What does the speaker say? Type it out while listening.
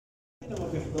احنا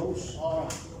ما بيحضروش.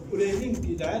 قليلين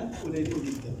جدعان، قليلين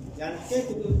جدا. يعني حكايه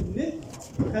النت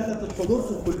خلت الحضور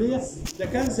في الكليه، ده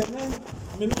كان زمان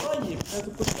من قريب كانت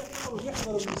الكليه كانوا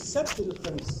بيحضروا من السبت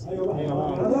للخميس.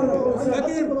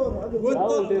 فاكر؟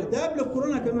 ده قبل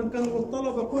الكورونا كمان كانوا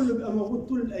الطلبه كله بيبقى موجود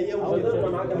طول الايام.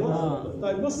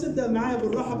 طيب بص ابدا معايا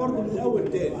بالراحه برضه من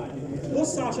الاول تاني.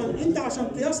 بص عشان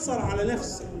تيسر على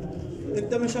نفسك.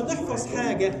 انت مش هتحفظ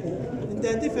حاجه، انت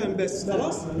هتفهم بس.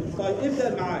 خلاص؟ طيب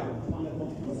ابدا معايا.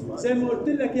 زي ما قلت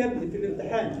لك يا ابني في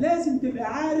الامتحان لازم تبقى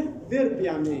عارف فيرب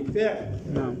يعني ايه؟ فعل.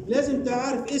 لازم تبقى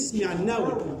عارف اسم يعني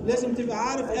نون. لازم تبقى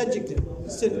عارف ادجكتيف.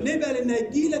 ليه بقى؟ لان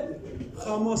هيجي لك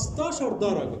 15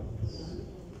 درجه.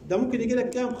 ده ممكن يجي لك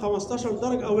كام؟ 15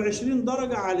 درجه او 20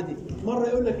 درجه على دي. مره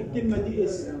يقول لك الكلمه دي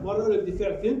اسم، مره يقول لك دي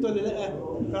فعل. فهمت ولا لا؟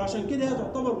 فعشان كده هي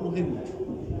تعتبر مهمه.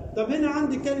 طب هنا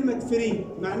عندي كلمه فري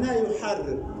معناها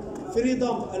يحرر.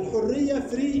 فريدم الحريه،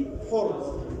 فري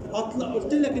حر.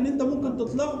 قلت لك ان انت ممكن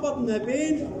تتلخبط ما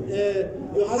بين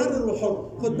يحرر وحر.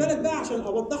 خد بالك بقى عشان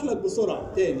اوضح لك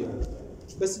بسرعه تاني.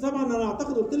 بس طبعا انا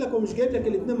اعتقد قلت لك هو مش جايب لك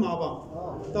الاثنين مع بعض.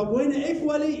 طب وهنا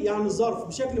ايكوالي يعني ظرف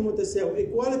بشكل متساوي.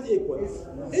 ايكواليتي ايكوال.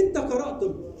 انت قرات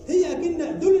هي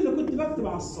اكن دول اللي كنت بكتب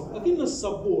على الصف اكن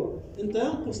السبوره. انت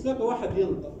ينقص لك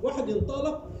واحد ينطق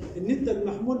لك ان انت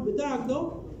المحمول بتاعك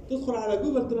ده تدخل على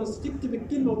جوجل ترانسليت تكتب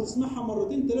الكلمه وتسمعها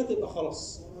مرتين ثلاثه يبقى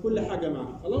خلاص كل حاجه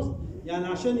معاك. خلاص؟ يعني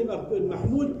عشان يبقى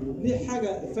المحمول ليه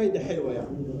حاجه فايده حلوه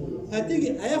يعني.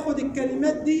 هياخد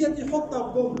الكلمات ديت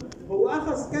يحطها في جمله. هو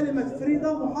اخذ كلمه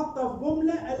فريدم وحطها في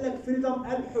جمله قال لك فريدم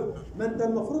الحر. ما انت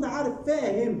المفروض عارف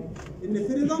فاهم ان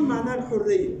فريدم معناها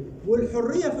الحريه،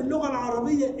 والحريه في اللغه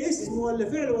العربيه اسم ولا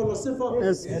فعل ولا صفه؟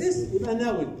 اسم. يبقى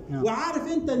نون.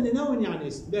 وعارف انت ان نون يعني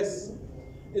اسم بس.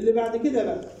 اللي بعد كده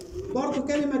بقى برضه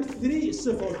كلمة فري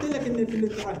الصفة. قلت لك ان في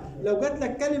الامتحان لو جات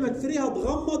لك كلمة فري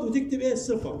هتغمض وتكتب ايه؟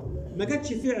 الصفة. ما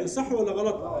جاتش فعل. صح ولا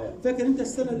غلط؟ فاكر انت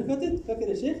السنة اللي فاتت؟ فاكر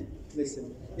يا شيخ؟ لسه.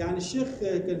 يعني الشيخ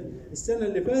كان السنة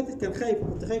اللي فاتت كان خايف،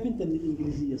 كنت خايف انت من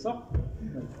الانجليزية صح؟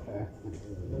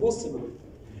 بص بقى.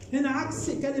 هنا عكس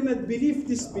كلمة بليف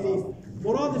ديسبليف.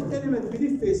 مرادف كلمة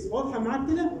بليف فيس. واضحة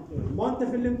معاك كده؟ ما انت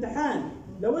في الامتحان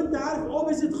لو انت عارف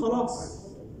اوبزيت خلاص.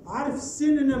 عارف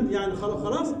السينونيم يعني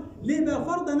خلاص. ليه بقى؟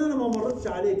 فرضا انا ما مرتش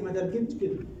عليك ما ترجمتش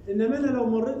كده، انما انا لو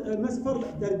مريت مثلا فرض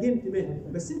ترجمت منها.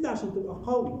 بس انت عشان تبقى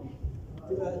قوي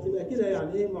تبقى كده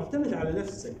يعني ايه؟ معتمد على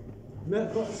نفسك.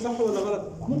 صح ولا غلط؟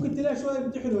 ممكن تلاقي شويه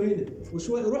بيمتحنوا هنا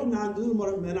وشويه رحنا عند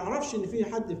دول ما نعرفش ان في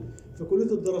حد في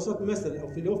كليه الدراسات مثلا او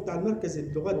في اللي هو بتاع المركز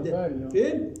اللغات ده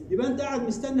فين؟ يبقى انت قاعد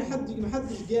مستني حد، ما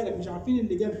حدش جالك، مش عارفين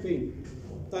اللي جاب فين.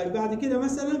 طيب بعد كده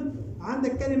مثلا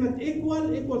عندك كلمه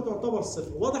ايكوال تعتبر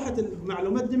صفر. وضحت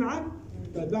المعلومات دي معاك؟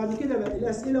 طيب بعد كده بقى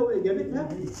الاسئله واجابتها.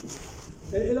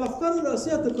 الافكار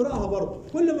الرئيسيه تقراها برضه،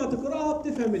 كل ما تقراها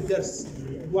بتفهم الدرس.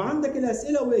 وعندك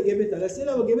الاسئله واجابتها.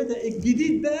 الاسئله واجابتها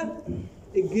الجديد بقى،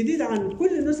 الجديد عن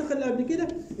كل النسخ اللي قبل كده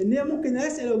ان هي ممكن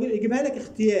اسئله يجيبها لك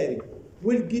اختياري.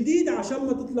 والجديد عشان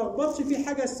ما تتلخبطش في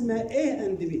حاجه اسمها A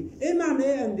and B. ايه معنى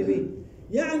A and B؟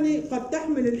 يعني قد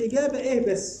تحمل الاجابه A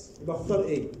بس بختار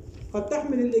A، قد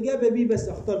تحمل الاجابه B بس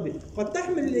اختار B، قد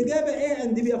تحمل الاجابه A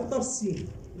and B اختار C.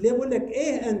 ليه بقول لك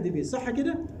A and B؟ صح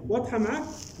كده؟ واضحه معاك؟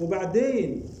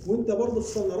 وبعدين وانت برضه في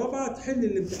سنه رابعه تحل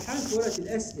الامتحان في ورقه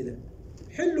الاسئله.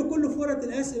 حلوا كله في ورقه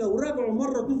الاسئله وراجعوا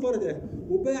مره اتنين في ورقه الاسئله،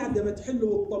 وبعد ما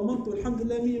تحلوا واطمنت والحمد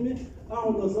لله 100 100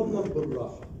 اقعد اظبط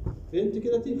بالراحه. فهمت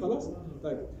كده؟ خلاص؟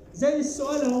 طيب زي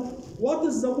السؤال اهو، وات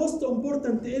از ذا موست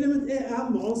امبورتنت اليمنت؟ ايه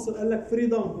اهم عنصر؟ قال لك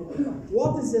فريدم.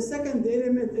 وات از ذا سكند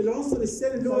اليمنت؟ العنصر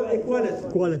الثاني اللي هو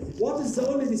ايكواليتي. وات از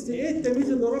ذا اونلي؟ ايه التمييز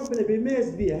اللي ربنا بيميز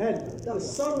بيه؟ هل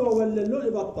الثروه ولا اللؤلؤ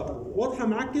بطه؟ واضحه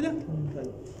معاك كده؟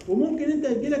 طيب وممكن انت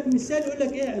يجي لك مثال يقول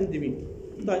لك ايه اند مين.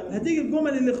 طيب هتيجي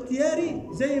الجمل الاختياري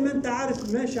زي ما انت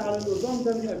عارف ماشي على النظام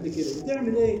ده من قبل كده.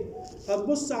 بتعمل ايه؟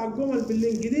 هتبص على الجمل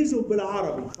بالانجليزي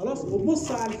وبالعربي خلاص،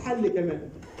 وتبص على الحل كمان.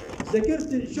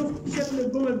 ذاكرت شفت شكل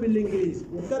الجمل بالانجليزي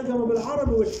والترجمه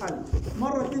بالعربي والحل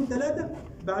مره اتنين ثلاثه.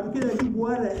 بعد كده اجيب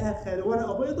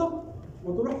ورقه بيضاء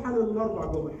وتروح حل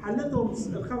الاربع جمل.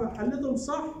 حلتهم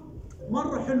صح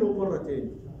مره حلو ومره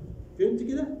تاني. فهمت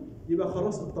كده؟ يبقى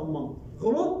خلاص اطمنت.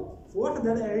 غلط في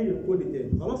واحده لا اعيد الكل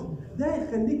تاني. خلاص؟ ده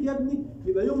يخليك يا ابني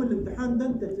يبقى يوم الامتحان ده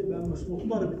انت تبقى مش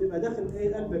مضطرب، تبقى داخل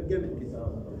ايه قلبك جامد كده.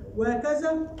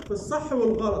 وهكذا في الصح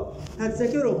والغلط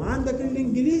هتذاكرهم. عندك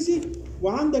الانجليزي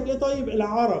وعندك ايه؟ طيب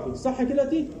العربي. صح كده؟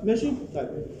 ماشي؟ طيب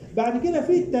بعد كده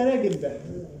في التراجم بقى.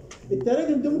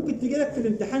 التراجم دي ممكن تيجي لك في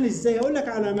الامتحان ازاي؟ اقول لك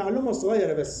على معلومه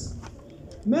صغيره بس.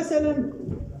 مثلا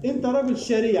انت راجل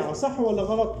شريعه صح ولا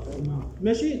غلط؟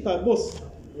 ماشي؟ طيب بص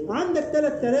عندك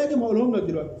 3 تراجم اقولهم لك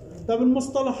دلوقتي. طب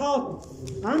المصطلحات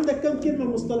عندك كم كلمه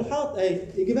المصطلحات؟ اهي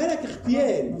يجيبها لك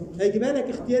اختياري. هيجيبها لك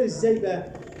اختياري ازاي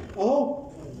بقى؟ اهو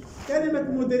كلمة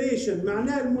مودريشن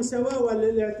معناها المساواة ولا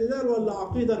الاعتدال ولا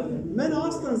عقيدة. ما انا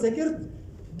اصلا ذاكرت،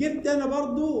 جبت انا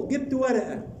برضو جبت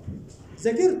ورقة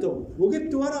ذاكرته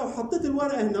وجبت ورقة وحطيت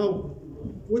الورقة هنا اهو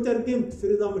وترجمت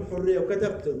في نظام الحرية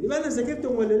وكتبتهم، يبقى انا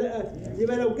ذاكرتهم ولا لا؟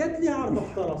 يبقى لو جات لي هعرف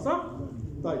اختارها صح؟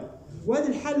 طيب وادي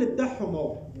الحل بتاعهم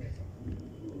اهو.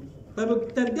 طب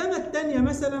الترجمة الثانية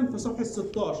مثلا في صفحة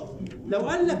 16 لو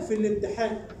قال لك في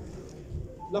الامتحان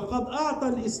لقد أعطى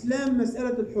الإسلام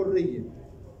مسألة الحرية،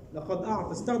 لقد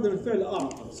أعطى استخدم الفعل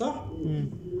أعطى صح؟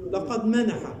 لقد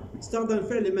منح استخدم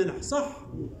الفعل منح صح؟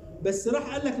 بس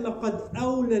راح قال لك لقد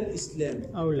أولى الإسلام.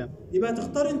 أولى. يبقى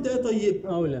تختار أنت إيه طيب؟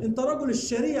 أولى. أنت رجل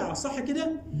الشريعة صح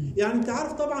كده؟ يعني أنت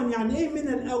عارف طبعا يعني إيه من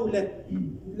الأولى؟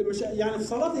 مش يعني في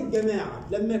صلاة الجماعة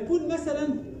لما يكون مثلا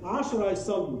 10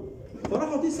 يصلوا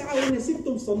فراحوا 9 وأنا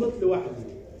سبتهم صليت لوحدي،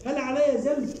 هل عليا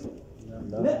ذنب؟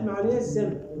 لا ما عليهاش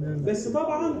ذنب، بس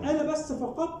طبعا انا بس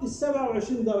فقدت ال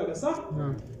 27 درجه صح؟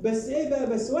 بس ايه بقى؟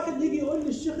 بس واحد يجي يقول لي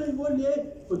الشيخ يقول لي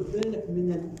ايه؟ خد بالك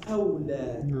من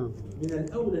الاولى، من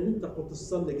الاولى ان انت كنت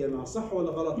تصلي جماعه صح ولا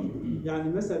غلط؟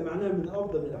 يعني مثلا معناها من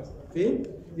افضل الاحسن، فهمت؟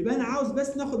 يبقى انا عاوز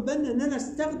بس ناخد بالنا ان انا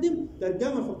استخدم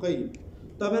ترجمه فقهيه.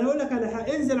 طب انا اقول لك على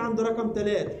حاجه، انزل عند رقم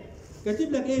 3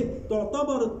 كاتب لك ايه؟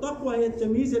 تعتبر التقوى هي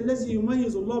التمييز الذي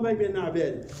يميز الله بين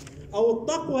عباده، أو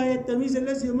التقوى هي التمييز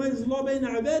الذي يميز الله بين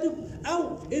عباده، أو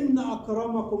إن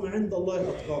أكرمكم عند الله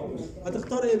أتقاكم.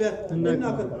 هتختار إيه بقى؟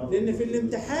 لأن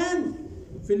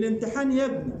في الامتحان يا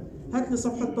ابني هات لي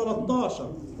صفحة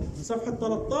 13 صفحة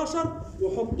 13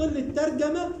 وحط لي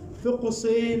الترجمة في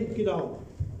قوسين كده أهو.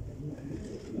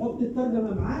 حط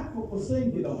الترجمة معاك في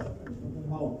قوسين كده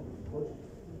أهو.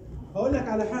 هقول لك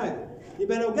على حاجة،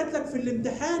 يبقى لو جات لك في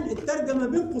الامتحان الترجمة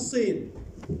بين قوسين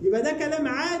يبقى ده كلام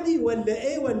عادي ولا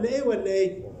ايه ولا ايه ولا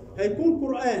ايه؟ هيكون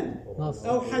قرآن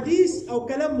او حديث او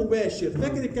كلام مباشر،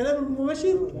 فاكر الكلام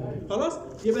المباشر؟ خلاص؟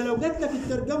 يبقى لو جات لك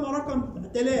الترجمة رقم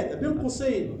 3 بين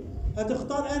قوسين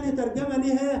هتختار انهي ترجمة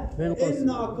ليها؟ ان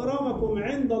اكرمكم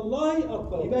عند الله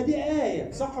اتقاكم. يبقى دي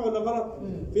آية صح ولا غلط؟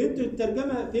 فهمت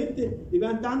الترجمة؟ فهمت؟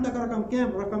 يبقى انت عندك رقم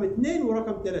كام؟ رقم 2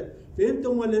 ورقم 3،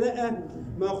 فهمتم ولا لا؟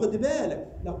 ما خد بالك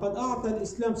لقد اعطى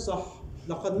الاسلام صح،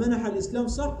 لقد منح الاسلام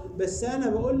صح، بس انا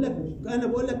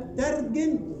بقول لك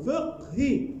ترجم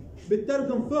فقهي،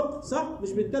 بتترجم فقه صح؟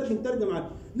 مش بتترجم ترجمه عادي.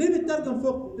 ليه بتترجم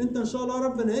فقه؟ انت ان شاء الله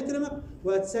ربنا يكرمك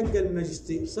وهتسجل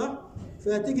ماجستير صح؟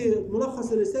 فهتيجي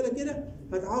ملخص الرساله كده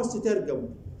هتعاوز تترجمه،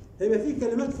 هيبقى فيه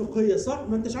كلمات فقهيه صح؟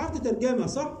 ما انتش عارف تترجمها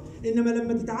صح؟ انما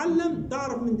لما تتعلم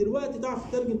تعرف من دلوقتي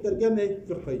تعرف تترجم ترجمه ايه؟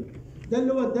 فقهيه. ده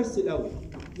اللي هو الدرس الاول،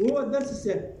 وهو الدرس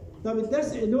الثاني. طب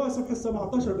الدرس اللي هو صفحه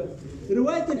 17 بقى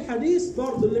روايه الحديث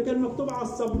برضه اللي كان مكتوب على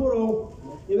السبوره اهو.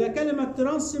 يبقى كلمه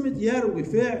ترانسميت يروي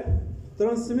فعل،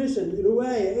 ترانسميشن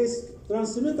روايه اسم،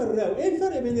 ترانسميتر راوي. ايه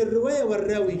الفرق بين الروايه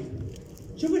والراوي؟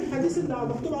 شوف الحديث اللي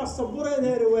مكتوب على السبوره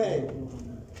ده روايه،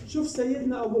 شوف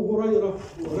سيدنا ابو هريره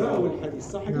راوي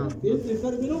الحديث صح كده؟ فهمت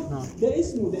الفرق بينهم؟ ده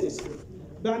اسم وده اسم.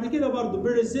 بعد كده برضه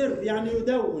بريزيرف يعني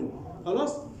يدون،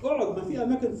 خلاص؟ اقعد، ما في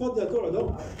اماكن فاضيه تقعد اهو.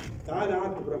 تعالى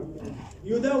عاتب براحتك.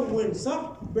 يدون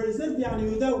صح؟ بريزيرف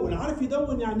يعني يدون، عارف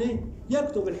يدون يعني ايه؟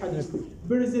 يكتب الحديث.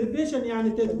 بريزرفيشن يعني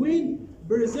تدوين،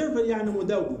 بريزيرف يعني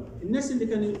مدون. الناس اللي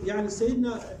كانوا يعني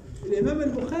سيدنا الامام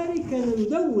البخاري كان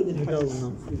يدون الحديث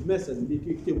مثلا،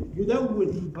 بيكتبوا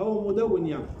يدون، هو مدون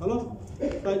يعني خلاص.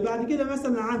 طيب بعد كده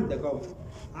مثلا عندك اهو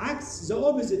عكس ذا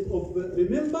اوبوزيت اوف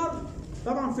ريمبر.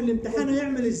 طبعا في الامتحان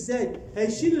هيعمل ازاي؟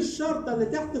 هيشيل الشرطه اللي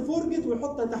تحت فورجيت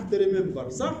ويحطها تحت ريمبر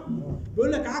صح؟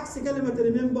 بيقول لك عكس كلمه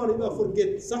ريمبر يبقى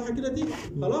فورجيت صح كده دي؟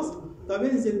 خلاص؟ طب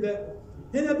انزل بقى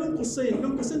هنا بين قوسين،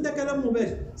 بين قوسين ده كلام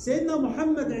مباشر. سيدنا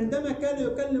محمد عندما كان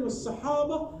يكلم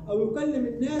الصحابه او يكلم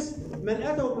الناس من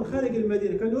اتوا من خارج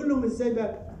المدينه كان يقول لهم ازاي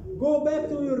بقى؟ Go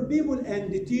back to your people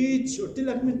and teach. قلت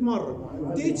لك 100 مره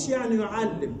teach يعني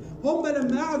يعلم. هم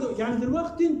لما قعدوا يعني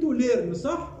دلوقتي انتوا ليرن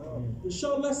صح؟ ان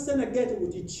شاء الله السنه الجايه تبقوا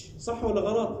تيتش صح ولا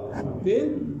غلط؟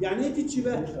 فين؟ يعني ايه تيتش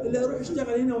بقى؟ اللي يروح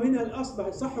يشتغل هنا وهنا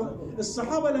اصبح صح.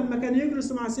 الصحابه لما كانوا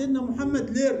يجلسوا مع سيدنا محمد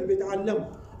ليرن بيتعلموا،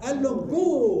 قال لهم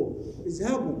جو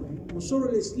اذهبوا انشروا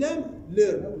الاسلام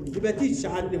ليرن، يبقى تيتش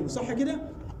علموا صح كده؟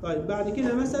 طيب بعد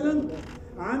كده مثلا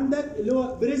عندك اللي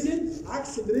هو بريزنت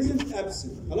عكس بريزنت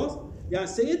ابسنت خلاص؟ يعني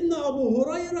سيدنا ابو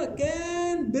هريره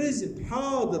كان بريزنت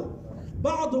حاضر،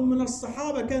 بعضهم من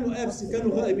الصحابه كانوا ابسنت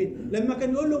كانوا غائبين، لما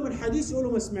كان يقول لهم الحديث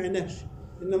يقولوا ما سمعناش،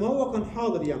 انما هو كان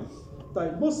حاضر يعني.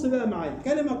 طيب بص بقى معايا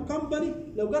كلمه كمباني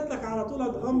لو جات لك على طول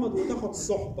هتغمض وتاخد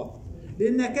صحبه،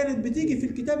 لانها كانت بتيجي في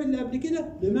الكتاب اللي قبل كده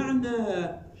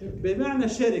بمعنى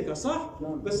شركه صح؟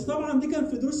 بس طبعا دي كان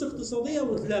في دروس اقتصاديه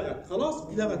واتلغت خلاص،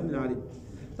 اتلغت من عليه.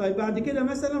 طيب بعد كده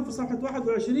مثلا في صفحه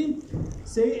 21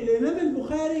 الامام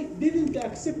البخاري didn't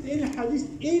accept any حديث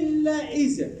الا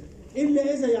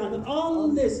اذا يعني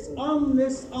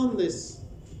unless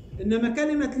انما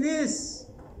كلمه ليس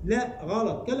لا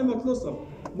غلط، كلمه لصم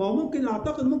ما هو ممكن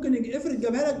اعتقد ممكن افرض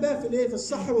جابها لك بقى في الايه في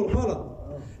الصح والغلط.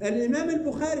 الامام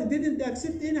البخاري didn't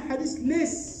accept any حديث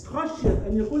ليس خشيه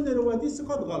ان يكون روايته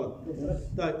ثقات غلط.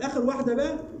 طيب اخر واحده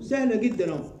بقى سهله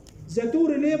جدا اهو. ذا تو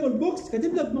ريليبل بوكس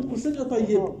كاتب لك من قوسين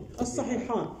طيب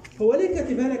الصحيحان. هو ليه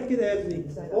كاتبها لك كده يا ابني؟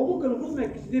 هو ممكن المفروض ما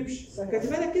يكتبش،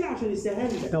 كاتبها لك كده عشان يسهل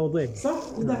لك توضيح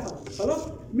صح؟ ده خلاص.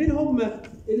 مين هم؟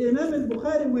 الامام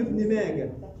البخاري وابن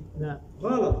ماجه. لا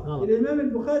غلط. الامام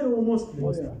البخاري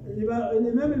ومسلم. يبقى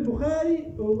الامام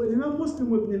البخاري والامام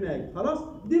مسلم وابن ماجه. خلاص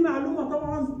دي معلومه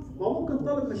طبعا ما ممكن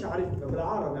طالب مش عارفها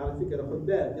بالعربي على فكره، خد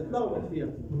بالك يتلخبط فيها.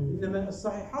 انما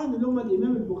الصحيحان اللي هم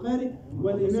الامام البخاري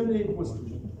والامام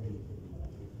مسلم.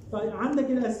 طيب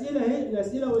عندك الاسئله اهي،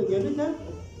 الاسئله واجابتها،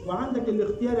 وعندك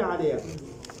الاختياري عليها.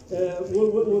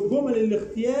 والجمل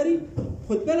الاختياري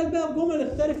خد بالك بقى، الجمل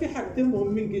الاختياري في حاجتين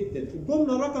مهمين جدا.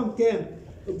 الجمله رقم كام؟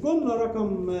 الجمله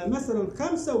رقم مثلا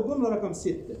 5 والجمله رقم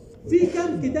 6. في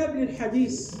كام كتاب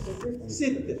للحديث؟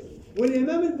 6.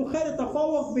 والامام البخاري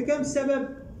تفوق بكام سبب؟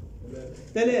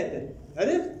 3.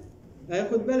 عرفت؟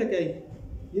 خد بالك اهي.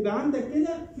 يبقى عندك كده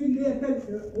في اللي هي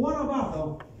ورا بعض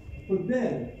اهو، خد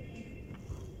بالك.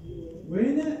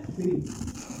 وهنا 3.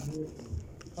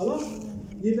 خلاص؟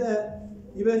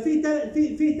 يبقى في 3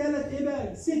 ايه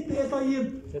بقى؟ 6 ايه طيب؟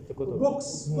 6 كتب.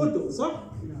 بوكس كتب صح؟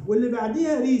 واللي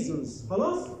بعديها ريزونز.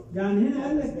 خلاص؟ يعني هنا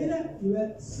قال لك كده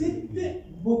يبقى 6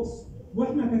 بوكس،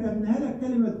 واحنا كتبناها لك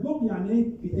كلمه بوك يعني ايه؟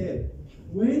 كتاب.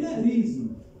 وهنا ريزون.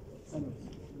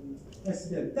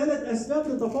 اسباب، 3 اسباب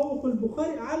لتفوق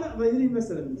البخاري على غيره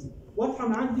مثلا. واضحه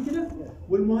معاك دي كده؟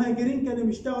 والمهاجرين كانوا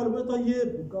بيشتغلوا بايه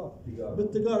طيب؟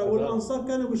 بالتجاره، والانصار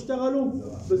كانوا بيشتغلوا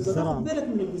بالزراعه. خد بالك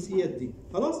من الجزئيات دي.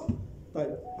 خلاص؟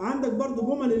 طيب عندك برضو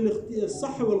جمل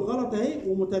الصح والغلط اهي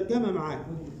ومترجمه معاك.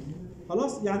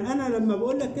 خلاص؟ يعني انا لما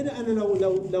بقول لك كده، انا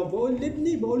لو بقول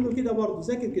لابني بقول له كده برضو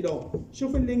ذاكر كده اهو.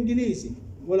 شوف الانجليزي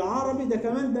والعربي ده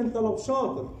كمان، ده انت لو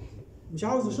شاطر مش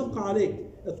عاوز اشق عليك.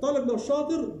 الطالب لو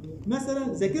شاطر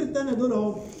مثلا ذاكرت انا دول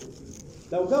اهو،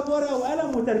 لو جاب ورقه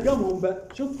وقلم وترجمهم بقى،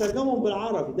 شوف ترجمهم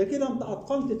بالعربي، ده كده انت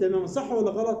اتقنت تماما. صح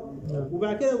ولا غلط؟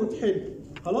 وبعد كده بتحل.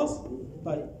 خلاص؟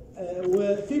 طيب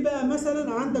وفي بقى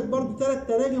مثلا عندك برضو 3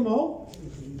 تراجم اهو.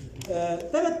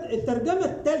 الترجمه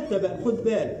الثالثه بقى خد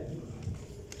بالك.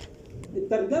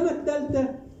 الترجمه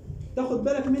الثالثه تاخد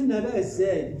بالك منها بقى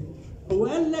ازاي؟ هو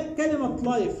قال لك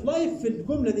كلمه لايف في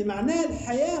الجمله دي معناها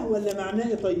الحياه ولا معناها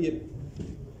ايه طيب؟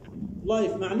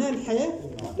 لايف معناها الحياه؟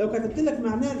 لو كتبت لك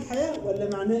معناها الحياه ولا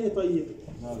معناها ايه طيب؟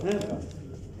 ها؟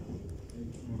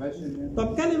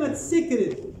 طب كلمه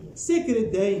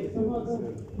سيكريت ده ايه؟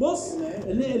 بص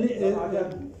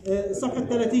صفحه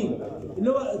 30 اللي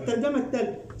هو الترجمه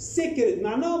الثالثه. سيكريت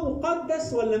معناها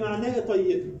مقدس ولا معناها ايه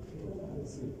طيب؟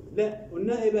 لا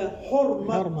قلنا ايه بقى؟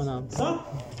 حرمه. نعم.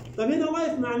 صح؟ طب هنا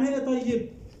لايف معناها ايه طيب؟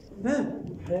 ها؟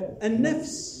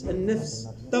 النفس.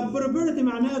 طب بروبرتي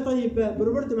معناها ايه طيب بقى؟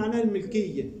 بروبرتي معناها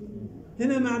الملكيه.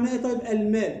 هنا معناها ايه طيب؟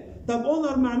 المال. طب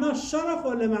اونر معناها الشرف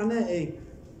ولا معناها ايه؟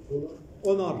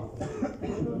 اونر.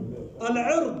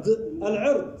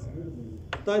 العرض.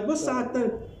 طيب بص على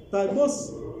الترجمه. طيب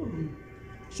بص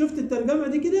شفت الترجمه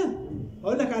دي كده؟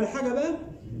 اقول لك على حاجه بقى.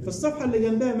 في الصفحه اللي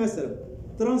جنبها مثلا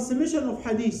ترانسميشن اوف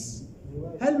حديث،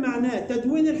 هل معناه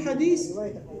تدوين الحديث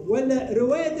ولا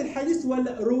روايه الحديث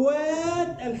ولا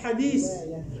رواه الحديث؟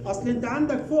 اصل انت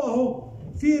عندك فوق اهو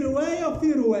في روايه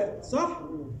وفي رواه صح؟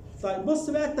 طيب بص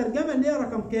بقى الترجمه اللي هي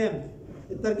رقم كام؟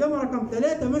 الترجمه رقم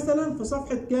 3 مثلا في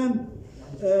صفحه كام؟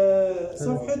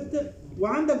 صفحه،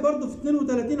 وعندك برضو في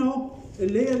 32 اهو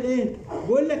اللي هي الايه؟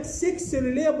 بيقول لك 6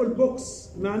 ريليبل بوكس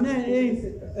معناها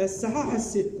ايه؟ الصحاح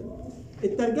الستة.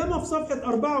 الترجمه في صفحه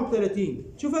 34.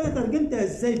 شوف انا ترجمتها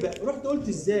ازاي بقى، رحت قلت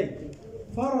ازاي؟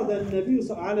 فرض النبي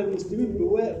على المسلمين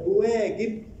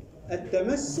بواجب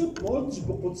التمسك، ما قلتش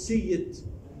بقدسيه،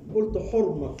 قلت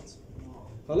حرمه.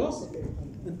 خلاص؟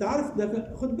 انت عارف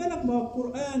ده، خد بالك ما هو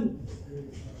القرآن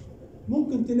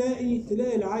ممكن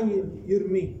تلاقي العيل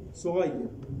يرميه صغير،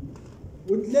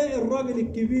 وتلاقي الراجل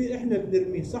الكبير احنا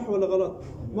بنرميه، صح ولا غلط؟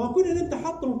 ما هو كل اللي انت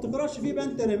حاطه وما بتقراش فيه بقى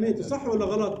انت رميته، صح ولا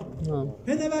غلط؟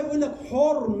 هنا بقى بيقول لك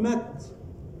حرمة،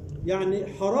 يعني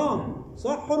حرام،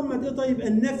 صح؟ حرمة ايه طيب؟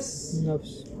 النفس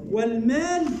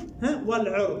والمال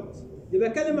والعرض. يبقى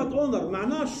كلمة اونر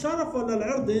معناها الشرف ولا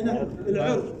العرض هنا؟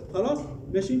 العرض. خلاص؟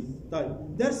 ماشي؟ طيب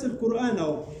درس القرآن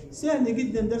اهو سهل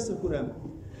جدا. درس القرآن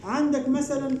عندك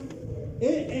مثلا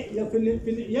ايه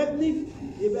يا ابني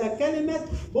يبقى كلمة،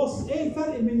 بص ايه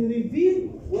الفرق بين ريفيل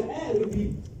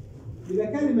وآريفيل؟ يبقى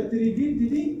كلمة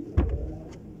ريفيلد دي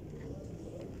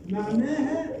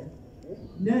معناها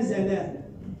نزل،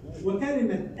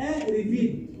 وكلمة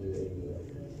ريفيلد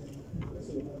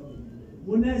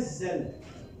منزل.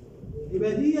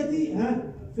 يبقى دي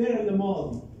فعل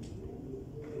ماضي،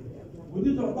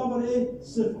 ودي تعتبر ايه؟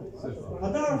 صفة.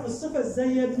 هتعرف الصفة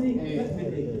ازاي يا ابني؟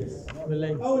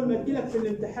 بالله. اول ما تجيلك في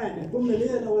الامتحان الجملة اللي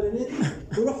هي الاولانية دي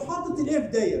تروح حاطط الايه في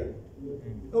دايرة،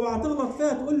 اوعى تغلط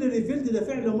فيها تقول لي ريفيلد ده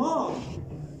فعل ماضي.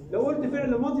 لو قلت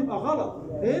فعل ماضي يبقى غلط،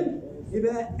 فاهم؟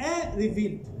 يبقى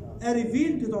ريفيلد،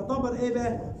 ريفيلد تعتبر ايه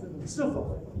بقى؟ صفة.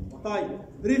 طيب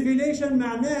ريفيليشن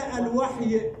معناها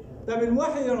الوحي. طب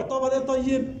الوحي يعتبر ايه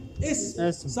طيب؟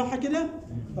 اسم، صح كده؟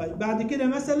 طيب بعد كده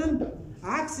مثلا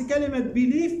عكس كلمة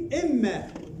بيليف اما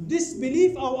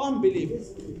disbelief او unbelief.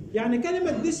 يعني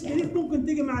كلمة disbelief ممكن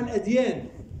تيجي مع الاديان،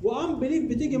 وunbelief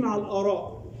بتيجي مع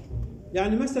الاراء.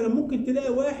 يعني مثلا ممكن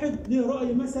تلاقي واحد ليه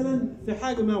رأي مثلا في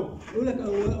حاجة ما،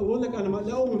 يقول لك انا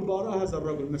لا اؤمن بآراء هذا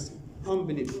الرجل مثلا،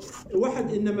 unbelief.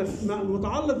 واحد انما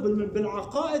متعلق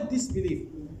بالعقائد disbelief.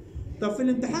 طب في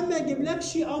الامتحان ما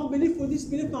يجيبلكش unbelief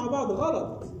وديسبليف مع بعض،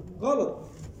 غلط.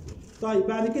 طيب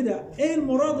بعد كده ايه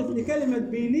المرادف لكلمة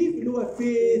بيليف؟ اللي هو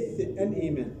فيث،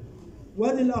 الايمان.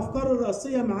 وادي الافكار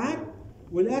الرئيسية معاك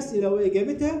والاسئلة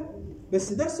واجابتها.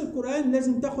 بس درس القرآن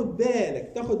لازم تاخد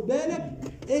بالك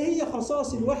ايه هي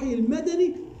خصائص الوحي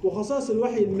المدني وخصائص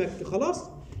الوحي المكي. خلاص؟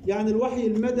 يعني الوحي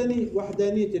المدني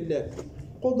وحدانية الله،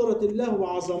 قدرة الله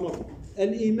وعظمته،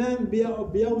 الإيمان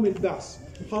بيوم البعث،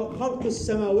 خلق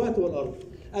السماوات والأرض.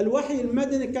 الوحي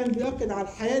المدني كان بيؤكد على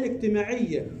الحياة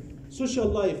الاجتماعية،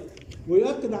 سوشيال لايف،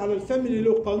 ويؤكد على الفاميلي، اللي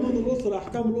هو قانون الأسرة،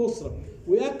 أحكام الأسرة،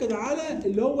 ويؤكد على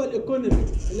اللي هو الإيكونومي،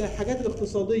 الحاجات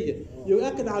الاقتصادية،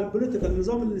 يؤكد على البوليتيكال،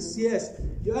 النظام السياسي،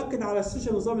 يؤكد على السوشيال،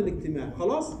 النظام الاجتماعي.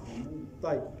 خلاص؟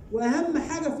 طيب وأهم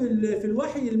حاجة في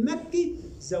الوحي المكي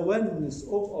ذا ونس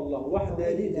أوف الله،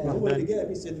 وحدانية، هو اللي جاء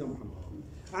به سيدنا محمد.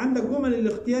 عندك جمل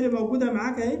الاختياري موجودة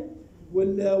معاك اهي،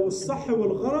 والصح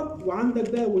والغلط، وعندك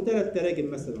بقى وثلاث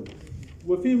تراجم مثلا،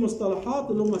 وفي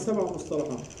مصطلحات اللي هم 7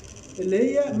 مصطلحات، اللي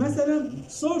هي مثلا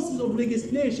sources of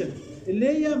legislation، اللي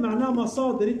هي معناها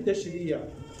مصادر التشريع.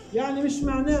 يعني مش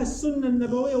معناها السنة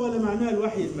النبوية ولا معناها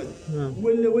الوحي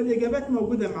المدني. والإجابات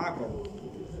موجودة معاكم.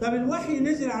 طب الوحي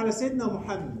نزل على سيدنا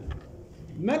محمد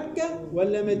مكة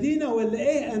ولا مدينة ولا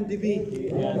ايه اند بي؟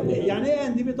 يعني ايه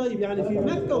اند بي؟ طيب يعني في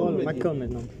مكة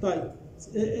ومدينة. طيب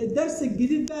الدرس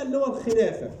الجديد بقى اللي هو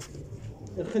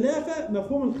الخلافة،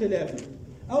 مفهوم الخلافة.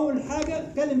 أول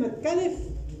حاجة كلمة كلف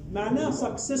معناها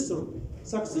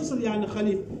سكسسور يعني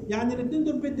خليفة، يعني الاثنين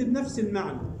دول بيدوا بنفس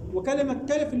المعنى. وكلمة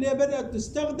كلف اللي هي بدأت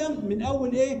تستخدم من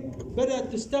أول إيه؟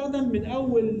 بدأت تستخدم من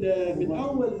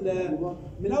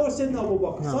أول سيدنا أبو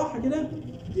بكر، صح كده؟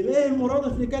 يبقى إيه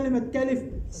المرادف لكلمة كلف؟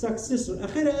 سكسسور.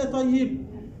 آخرها إيه طيب؟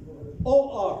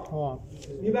 OR.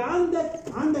 يبقى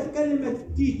عندك كلمة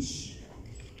teach.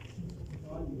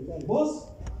 بص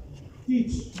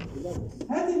teach،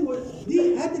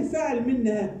 هات الفاعل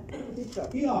منها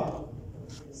ER،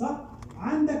 صح؟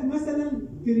 عندك مثلا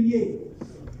create،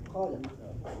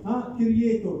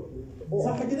 creator،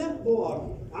 صح كده؟ OR.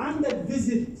 عندك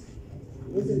visitor،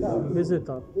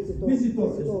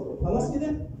 خلاص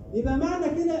كده؟ يبقى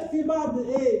معنى كده في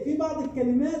بعض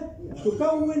الكلمات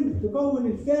تكون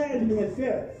الفاعل من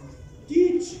الفعل.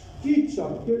 teach teacher،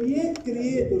 create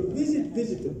creator، visit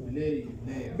visitor،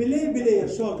 بلاي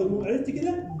شاطر. عرفت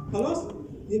كده؟ خلاص؟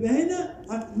 يبقى هنا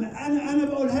انا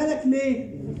بقولها لك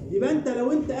ليه؟ يبقى انت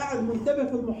لو انت قاعد منتبه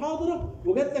في المحاضره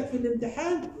وجات لك في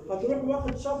الامتحان هتروح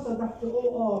واخد شرطه تحت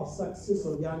OR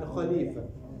successor يعني خليفه.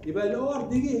 يبقى الOR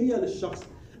دي هي للشخص.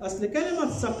 اصل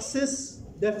كلمه success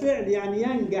ده فعل يعني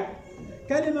ينجح،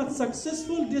 كلمه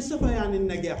successful دي صفه يعني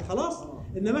النجاح. خلاص؟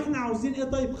 انما احنا عاوزين ايه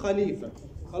طيب؟ خليفه.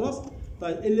 خلاص؟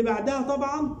 طيب اللي بعدها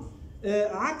طبعا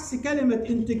عكس كلمة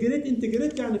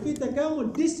انتجريت يعني في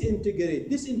تكامل.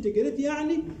 ديسانتجريت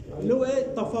يعني اللي هو ايه؟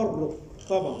 تفرق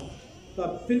طبعا.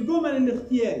 طب في الجمل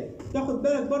الاختياري تاخد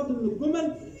بالك برضو من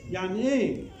الجمل، يعني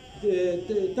ايه؟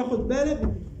 تاخد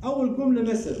بالك اول جملة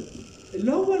مثلا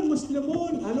اللي هو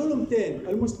المسلمون، هنقولهم تاني،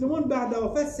 المسلمون بعد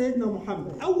وفاة سيدنا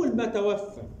محمد اول ما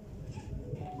توفى.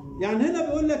 يعني هنا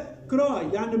بيقول لك كراي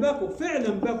يعني بكوا، فعلا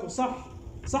بكوا،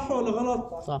 صح ولا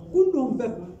غلط؟ صح. كلهم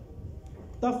بكوا.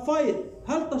 طب فايت،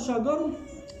 هل تشاجروا؟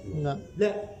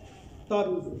 لا.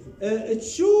 طب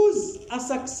تشوز ا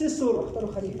سكسيسور،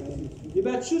 اختاروا خليفه.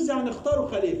 يبقى تشوز يعني اختاروا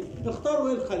خليفه. اختاروا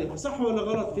ايه الخليفه؟ صح ولا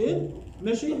غلط؟ فين؟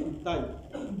 ماشي؟ طيب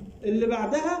اللي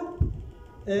بعدها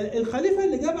الخليفه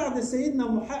اللي جاء بعد سيدنا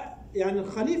محمد، يعني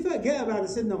الخليفه جاء بعد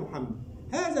سيدنا محمد.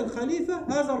 هذا الخليفه،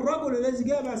 هذا الرجل الذي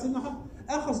جاء بعد سيدنا محمد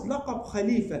أخذ لقب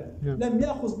خليفة، لم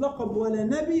يأخذ لقب ولا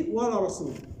نبي ولا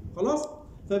رسول. خلاص؟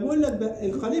 فبيقول لك بقى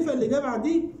الخليفه اللي جه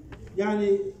بعديه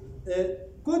يعني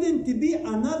couldn't be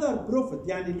another prophet،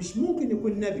 يعني مش ممكن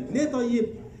يكون نبي. ليه طيب؟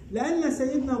 لأن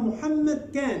سيدنا محمد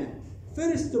كان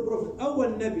first prophet،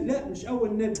 أول نبي. لا مش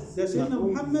أول نبي، ده سيدنا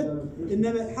محمد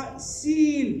إنما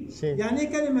سيل. يعني إيه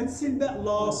كلمة سيل بقى؟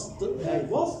 لاست.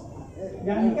 بص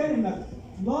يعني كلمة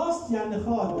لاست يعني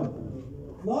خاتم،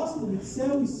 لاست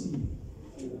بتساوي سيل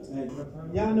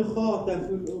يعني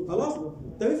خاتم. خلاص؟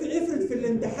 طب افرض في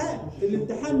الامتحان، في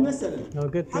الامتحان مثلا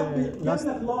حب يجيب لك لاست،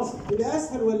 يبقى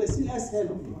اسهل ولا سيل اسهل؟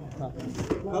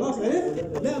 خلاص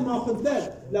عرفت؟ لا ما خد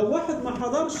بالك، لو واحد ما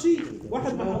حضرش،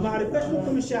 واحد ما عرفهاش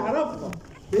ممكن مش يعرفها.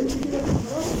 فهمت كده؟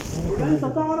 يبقى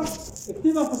انت تعرف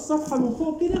اكتبها في الصفحه من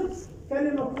فوق كده،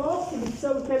 كلمه لاست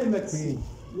بتساوي كلمه سيل.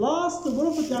 لاست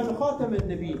بروفيت يعني خاتم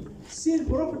النبي، سيل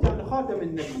بروفيت يعني خاتم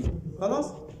النبي.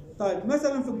 خلاص؟ طيب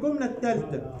مثلا في الجمله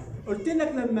الثالثه قلت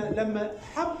لك لما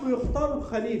حبوا يختاروا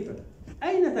الخليفه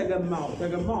اين تجمعوا؟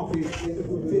 تجمعوا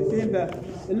فين بقى؟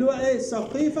 اللي هو ايه؟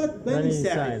 سقيفه بني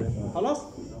ساعد. خلاص؟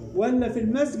 ولا في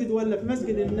المسجد ولا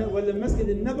في ولا المسجد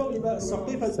النبوي، يبقى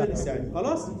سقيفه بني ساعد.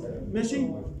 خلاص؟ ماشي؟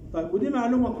 طيب ودي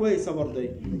معلومه كويسه برضه.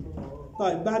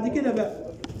 طيب بعد كده بقى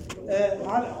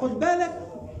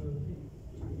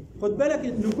خد بالك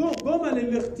ان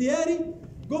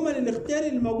جمل الاختياري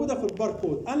اللي موجوده في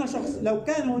الباركود. انا شخص لو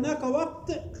كان هناك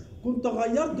وقت كنت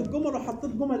غيرت الجمل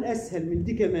وحطيت جمل اسهل من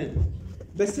دي كمان،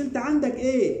 بس انت عندك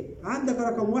ايه؟ عندك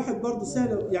رقم واحد برضو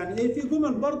سهل، يعني ايه؟ في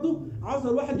جمل برضو عاوز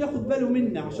الواحد ياخد باله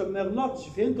منها عشان ما يغلطش.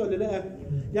 فهمت ولا لا؟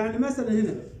 يعني مثلا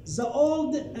هنا the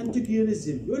old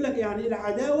antagonism يقول لك يعني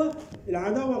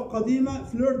العداوه القديمه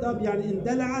فليرد اب، يعني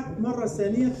اندلعت مره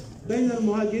ثانيه بين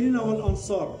المهاجرين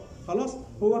والانصار. خلاص؟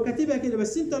 هو كاتبها كده،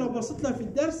 بس انت لو بصيت لها في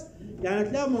الدرس يعني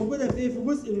هتلاقيها موجوده في ايه؟ في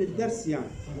جزء من الدرس يعني.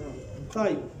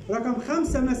 طيب رقم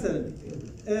 5 مثلا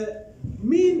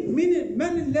من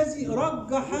الذي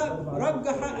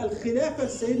رجح الخلافه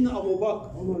لسيدنا ابو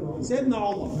بكر؟ سيدنا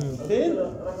عمر. فين؟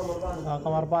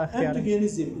 رقم 4 اختياري.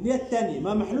 انتجينيزم اللي هي الثانيه،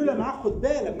 ما محلوله معاك. خد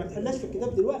بالك ما تحلهاش في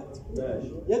الكتاب دلوقتي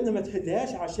يا ابني، ما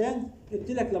تحلهاش عشان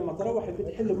قلت لك لما تروح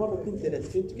البيت حل مره 2 3.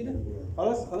 فهمت كده؟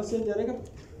 خلاص يا رجب.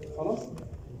 خلاص.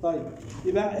 طيب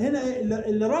يبقى هنا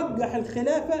اللي رجح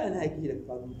الخلافه، انا هجي لك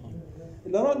بعد المحاضره،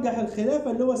 اللي رجح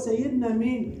الخلافه اللي هو سيدنا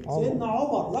مين؟ سيدنا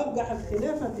عمر. رجح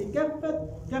الخلافه في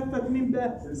كفه مين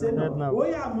بقى؟ سيدنا عمر.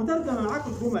 وهي مترجمه معاك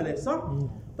الجمل صح؟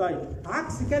 طيب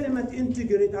عكس كلمه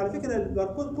انتجريت، على فكره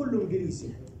الباركود كله انجليزي،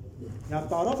 يعني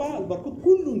بتاع رابعه الباركود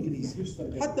كله انجليزي،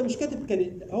 حتى مش كاتب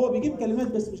هو بيجيب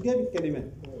كلمات بس مش جايب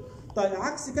الكلمات. طيب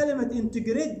عكس كلمه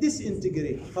انتجريت ديس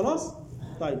انتجريت. خلاص؟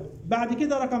 طيب بعد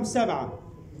كده رقم 7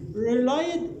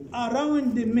 relied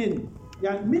around men،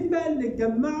 يعني مين بقى اللي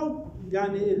اتجمعوا؟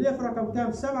 يعني اللي في رقم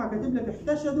كام؟ 7 كاتب لك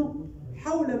احتشدوا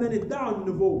حول من ادعوا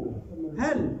النبوة.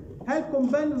 هل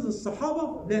كومبانيونز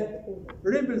الصحابة؟ لا.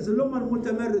 ريبلز اللي هم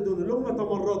المتمردون اللي هم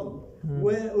تمردوا،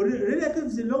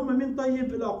 وريلاتيفز اللي هم مين؟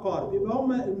 طيب الأقارب، يبقى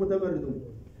هم المتمردون.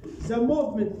 ذا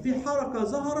موفمنت في حركة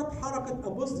ظهرت، حركة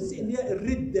أبوستسي اللي هي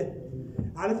الردة.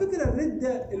 على فكرة الردة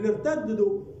اللي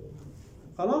ارتدوا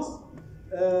خلاص؟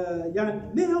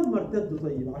 يعني ليه هم ارتدوا؟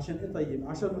 طيب عشان ايه؟ طيب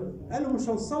عشان قالوا مش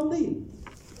هنصلي،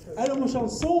 قالوا مش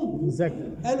هنصوم،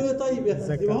 قالوا ايه؟ طيب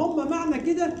يبقى هم معنى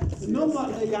كده ان هم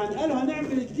يعني قالوا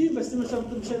هنعمل الدين بس مش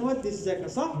هنودي الزكاه،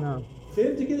 صح؟ نعم.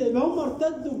 فهمت كده؟ يبقى هم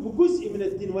ارتدوا بجزء من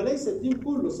الدين وليس الدين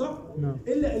كله، صح؟ نعم.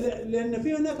 الا لان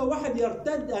في هناك واحد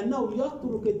يرتد انه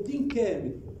يترك الدين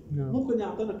كامل. نعم. ممكن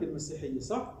يعتنق المسيحيه،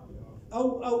 صح؟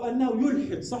 او انه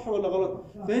يلحد، صح ولا غلط؟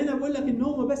 فهنا بقول لك ان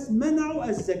هم بس منعوا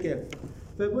الزكاه.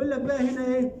 فبقول لك بقى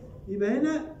هنا ايه؟ يبقى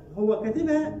هنا هو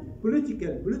كاتبها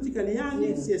بوليتيكال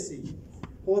يعني سياسيه.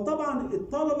 هو طبعا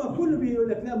الطلبه كله بيقول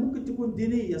لك لا ممكن تكون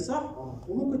دينيه، صح؟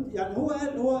 وممكن يعني هو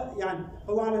قال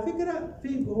هو على فكره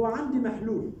هو عندي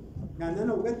محلول، يعني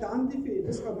انا وجدت عندي في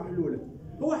نسخه محلوله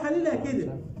هو حللها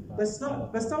كده،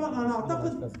 بس طبعا انا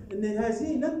اعتقد ان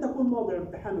هذه لن تكون موضع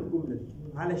امتحان الجمله دي،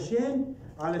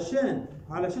 علشان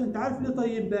انت عارف ليه؟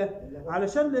 طيب بقى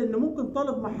علشان لان ممكن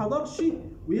طالب ما حضرش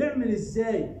ويعمل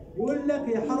ازاي؟ يقول لك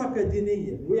هي حركه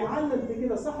دينيه ويعلل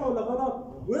بكده، صح ولا غلط؟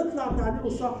 ويطلع تعليمه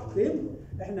صح. فهمت؟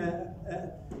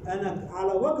 انا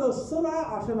على وجه السرعه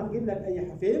عشان اجيب لك اي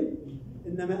حاجه. فهمت؟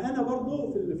 انما انا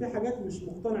برضو في حاجات مش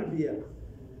مقتنع بيها،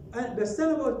 بس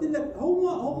انا قلت لك هم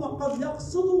قد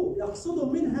يقصدوا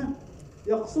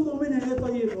منها ايه؟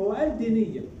 طيب هو قال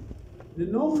دينيه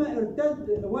لان هم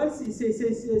ارتد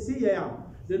سياسيه، يعني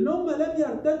لان هم لم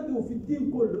يرتدوا في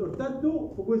الدين كله، ارتدوا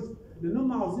في جزء، لان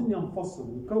هم عاوزين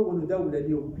ينفصلوا يكونوا دوله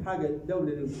ليهم،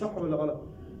 دوله ليهم، صح ولا غلط؟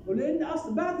 ولان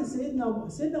اصل بعد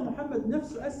سيدنا محمد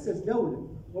نفسه اسس دوله،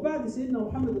 وبعد سيدنا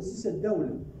محمد اسست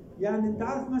دوله. يعني انت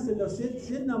عارف مثلا لو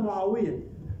سيدنا معاويه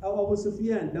او ابو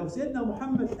سفيان، لو سيدنا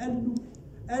محمد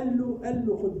قال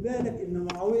له خد بالك ان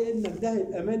معاويه انك ده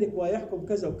هيبقى ملك وهيحكم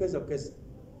كذا وكذا وكذا،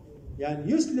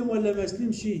 يعني يسلم ولا ما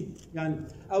يسلمش يعني.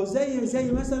 او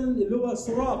زي مثلا اللي هو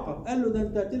سراقه قال له ده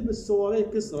انت هتلبس سواري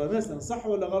كسرى مثلا، صح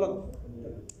ولا غلط؟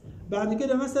 بعد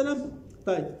كده مثلا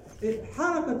طيب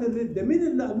حركه الرده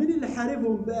مين اللي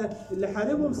حاربهم بقى؟ اللي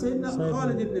حاربهم سيدنا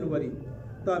خالد بن الوليد.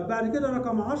 طيب بعد كده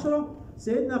رقم 10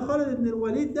 سيدنا خالد بن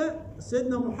الوليد ده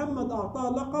سيدنا محمد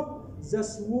اعطاه لقب ذا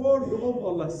سوورد اوف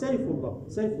الله، سيف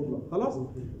الله. خلاص؟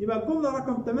 يبقى الجمله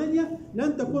رقم 8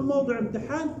 لن تكون موضع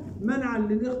امتحان منعا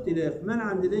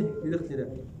للاختلاف.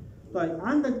 طيب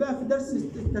عندك بقى في درس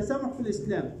التسامح في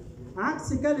الاسلام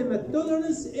عكس كلمه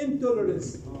توليرنس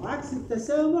انتوليرنس، عكس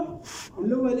التسامح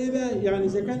اللي هو الايه بقى؟ يعني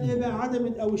اذا كان ايه بقى؟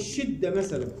 عدم او الشده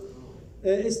مثلا.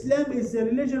 اسلام از ذا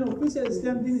ريليجن اوف بيس،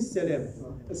 الاسلام دين السلام.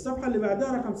 الصفحه اللي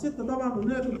بعدها رقم 6 طبعا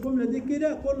قلنا لك الجمله دي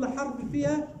كده كل حرف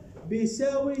فيها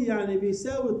بيساوي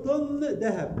طن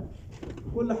ذهب.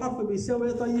 كل حرف بيساوي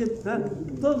ايه طيب؟ ها؟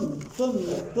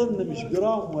 طن مش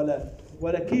جرام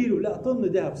ولا كيلو، لا طن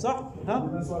ذهب، صح؟ ها؟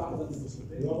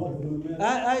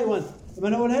 ايوه ما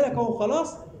انا اقولها لك اهو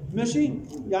خلاص ماشي.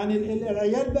 يعني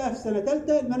العيال بقى في سنه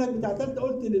ثالثه المنهج بتاع ثالثه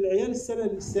قلت للعيال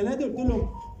السنه دي قلت لهم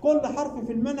كل حرف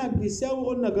في المنهج بيساوي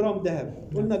قلنا جرام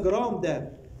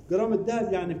ذهب. جرام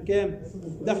الذهب يعني بكام؟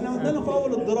 ده احنا قلنا لهم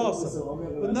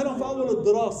في اول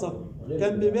الدراسه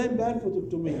كان بيبان ب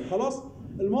 1300 خلاص.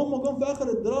 المهم جم في اخر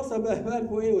الدراسه بقى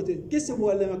قالوا ايه؟ كسبوا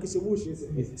ولا ما كسبوش؟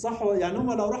 صح؟ يعني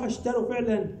هم لو راحوا اشتروا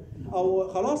فعلا او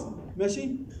خلاص ماشي.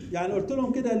 يعني قلت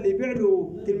لهم كده اللي يبيع له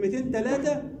كلمتين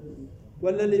ثلاثه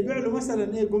ولا اللي يبيع له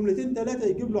مثلا ايه جملتين ثلاثه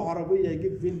يجيب له عربيه،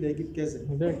 يجيب فيلا، يجيب كذا.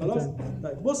 خلاص؟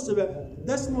 طيب بص بقى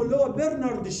ده اسمه اللي هو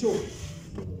برنارد شو.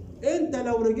 انت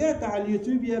لو رجعت على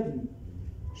اليوتيوب يا ابني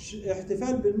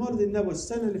احتفال بالمولد النبوي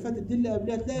السنه اللي فاتت دي اللي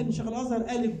قبلها تلاقي ان شيخ الازهر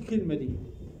قال الكلمه دي،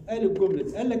 قال الجمله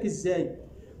دي. قال لك ازاي؟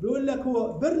 بيقول لك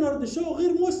هو برنارد شو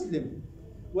غير مسلم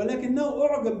ولكنه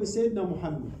اعجب بسيدنا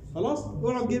محمد. خلاص؟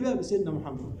 اعجب بسيدنا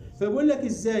محمد. فبيقول لك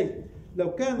ازاي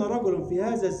لو كان رجل في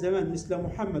هذا الزمان مثل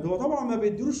محمد، هو طبعا ما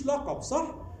بيدروش لقب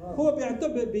صح؟ هو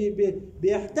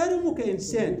بيحترمه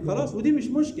كانسان خلاص، ودي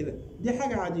مش مشكله، دي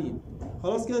حاجه عاديه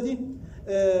خلاص كده. دي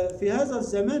في هذا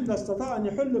الزمان لا استطاع ان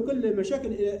يحل كل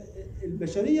مشاكل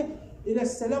البشريه الى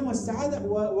السلام والسعاده،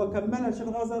 وكملها شيخ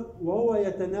الازهر وهو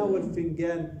يتناول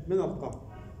فنجان من القهوه.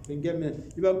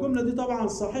 يبقى الجمله دي طبعا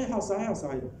صحيحه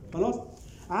خلاص.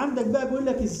 عندك بقى بيقول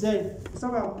لك ازاي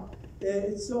طبعا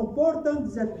اتس امبورتنت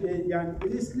ذات، يعني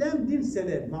الاسلام دين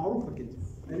سلام، معروفه كده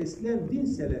الاسلام دين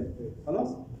سلام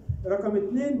خلاص. رقم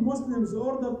 2 مسلمز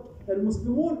اوردر،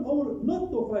 المسلمون اور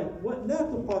نوت تو فايت، لا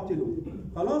تقاتلوا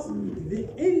خلاص،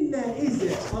 الا اذا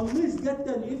unless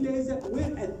جدا، الا اذا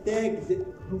وين اتاكد،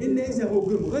 الا اذا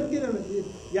هجموا، غير كده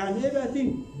يعني ايه بقى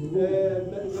تيجي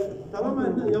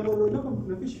طالما يضرونكم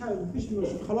مفيش حاجه، مفيش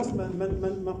خلاص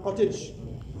ما نقاتلش.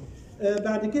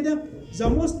 بعد كده ذا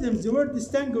مسلمز وير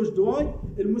distinguished واي،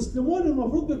 المسلمون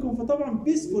المفروض بيكون في طبعا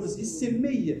بيسفولز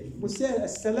السلميه،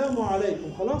 السلام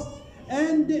عليكم خلاص.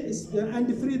 and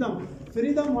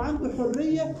freedom وعنده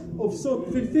حريه of thought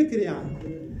في الفكر يعني.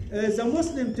 the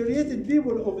Muslim created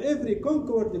people of every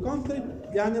conquered country،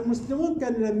 يعني المسلمون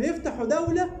كانوا لما يفتحوا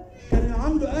دوله كانوا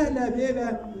يعاملوا اهلها بايه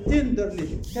بقى؟ تندرلي.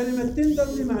 كلمه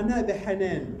تندرلي معناها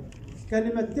بحنان،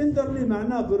 كلمه تندرلي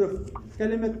معناها برفق،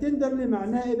 كلمه تندرلي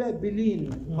معناها ايه بقى؟ بلين.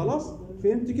 خلاص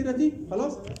فهمت كده دي؟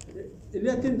 خلاص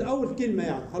اللي هي اول كلمه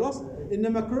يعني خلاص.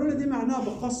 انما كرولة دي معناها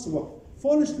بقسوه،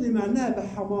 فولشلي معناها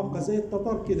بحماقه زي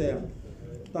التتار كده يعني.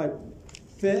 طيب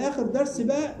في اخر درس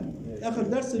بقى، اخر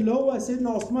درس اللي هو سيدنا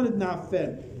عثمان بن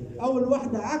عفان، اول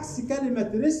واحده عكس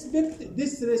كلمه ريسبكت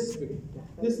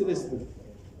ديسريسبكت.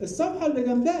 الصفحه اللي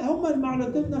جنبها هما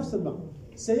المعنيين نفس المعنى.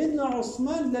 سيدنا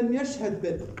عثمان لم يشهد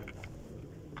بدر.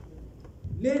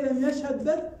 ليه لم يشهد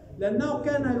بدر؟ لانه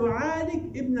كان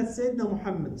يعالج ابنه سيدنا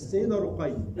محمد السيده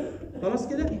رقيه. خلاص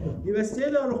كده؟ يبقى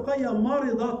السيده رقيه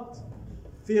مرضت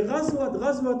في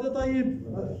غزوه ايه طيب؟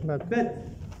 بدر.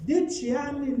 ديتش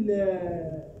يعني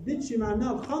ديتش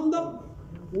معناها الخندق،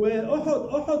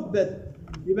 واحد بدر.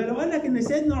 يبقى لو قال لك ان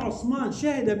سيدنا عثمان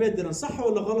شهد بدرا صح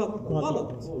ولا غلط؟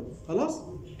 غلط. خلاص؟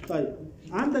 طيب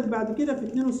عندك بعد كده في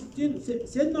 62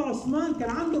 سيدنا عثمان كان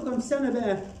عنده كم سنه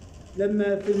بقى؟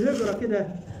 لما في الهجره كده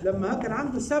لما كان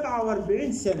عنده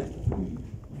 47 سنه.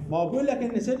 ما هو بيقول لك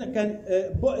ان سيدنا كان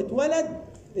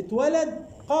اتولد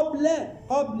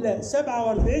قبل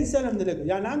 47 سنه من الهجره،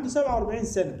 يعني عنده 47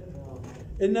 سنه.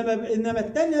 انما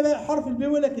الثانيه بقى حرف البي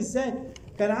بيقول لك ازاي؟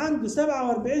 كان عنده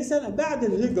 47 سنه بعد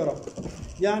الهجره،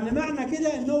 يعني معنى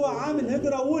كده ان هو عامل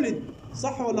هجره ولد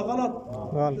صح ولا غلط؟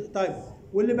 غلط. طيب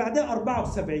واللي بعدها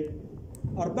 74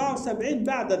 74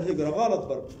 بعد الهجرة، غلط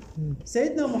برضه.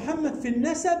 سيدنا محمد في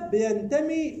النسب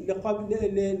بينتمي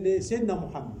لسيدنا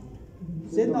محمد.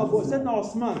 سيدنا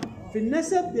عثمان في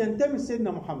النسب بينتمي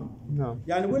لسيدنا محمد. نعم.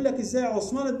 يعني بيقول لك ازاي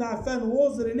عثمان بن عفان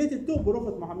was related to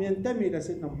بروفيت محمد، ينتمي الى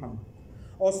سيدنا محمد.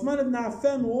 عثمان بن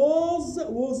عفان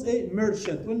was a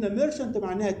merchant. قلنا merchant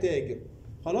معناها تاجر،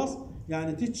 خلاص؟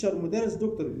 يعني تيتشر، مدرس،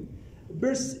 دكتور.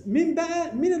 مين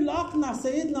بقى؟ مين اللي اقنع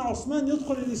سيدنا عثمان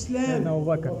يدخل الاسلام؟ سيدنا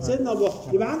ابو بكر. سيدنا ابو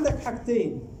بكر. يبقى عندك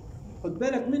حاجتين خد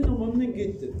بالك منهم مهمين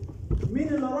جدا. مين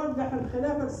اللي رجح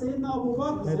الخلافه لسيدنا ابو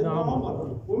بكر؟ سيدنا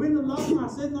عمر. ومين اللي اقنع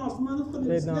سيدنا عثمان يدخل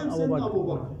الاسلام؟ سيدنا ابو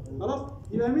بكر. خلاص؟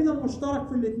 يبقى مين المشترك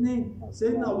في الاثنين؟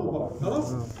 سيدنا ابو بكر.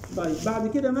 خلاص؟ طيب بعد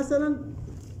كده مثلا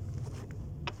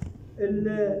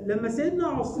لما سيدنا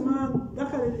عثمان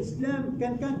دخل الاسلام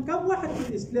كان كم واحد في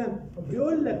الاسلام؟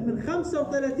 بيقول لك من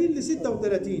 35 ل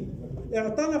 36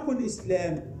 اعتنقوا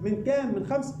الاسلام. من كام؟ من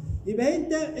 5. يبقى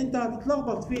انت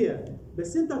هتتلخبط فيها،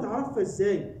 بس انت هتعرفها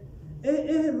ازاي؟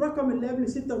 ايه الرقم اللي قبل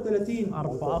 36؟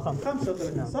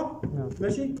 35 صح؟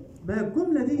 ماشي؟ ما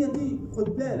الجمله دي خد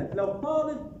بالك، لو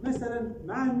طالب مثلا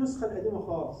معاه النسخه القديمه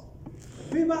خالص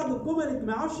في بعض الجمل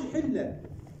ما يعرفش يحلها.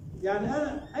 يعني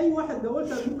انا اي واحد لو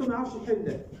قلت ممكن ما يعرفش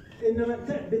يحلها، انما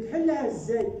بتحلها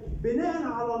ازاي؟ بناء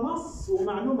على نص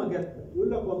ومعلومه جت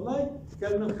يقول لك والله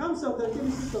كان من 35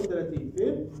 ل 36.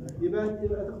 فهمت؟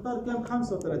 يبقى تختار كام؟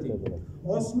 35.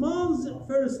 عثمان's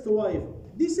first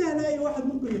wife دي سهله اي واحد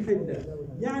ممكن يحلها.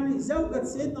 يعني زوجة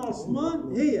سيدنا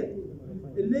عثمان هي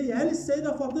اللي هي هل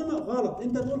السيدة فاطمة؟ غلط.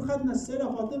 انت تقول خدنا السيدة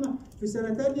فاطمة في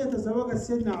سنة ثانية تزوجت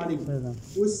سيدنا علي،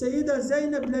 والسيدة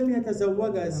زينب لم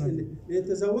يتزوجها.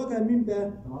 يتزوجها مين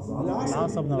بقى؟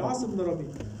 العاص بن ربيعة.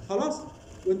 خلاص؟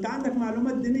 وانت عندك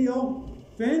معلومات دينية اهو.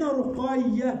 فهنا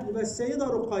رقية، يبقى السيدة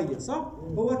رقية صح؟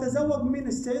 هو تزوج من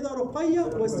السيدة رقية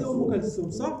والسيدة أم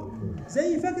كلثوم صح؟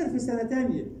 زي فاكر في سنة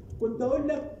ثانية كنت أقول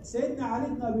لك سيدنا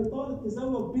علي بن أبي طالب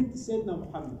تزوج بنت سيدنا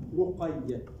محمد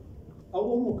رقية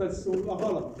أو أم كلثوم.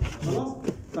 غلط. خلاص؟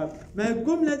 طيب ما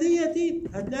الجملة ديتي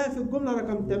هتلاقيها في الجملة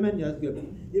رقم 8 هتجيبها.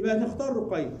 يبقى نختار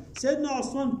رقية. سيدنا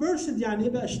عثمان بيرشد يعني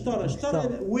يبقى اشترى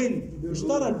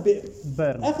اشترى البئر.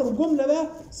 آخر الجملة بقى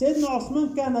سيدنا عثمان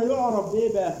كان يعرف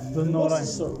بإيه بقى؟ بالنورين.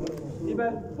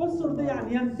 يبقى بصر دي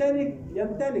يعني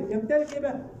يمتلك إيه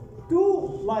بقى؟ تو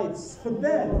لايتس. خد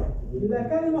بالك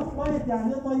يبقى كلمة لايت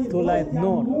يعني إيه طيب؟ تو لايت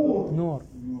نور.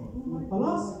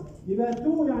 خلاص؟ يبقى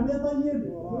تو يعني ايه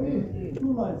طيب؟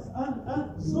 تو لايتس.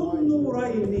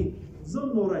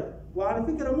 ذو نورين. وعلى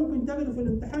فكره ممكن تجده في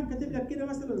الامتحان كاتب لك كده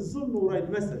مثلا ذو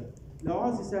نورين مثلا، لو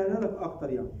عايز يسهلها لك اكتر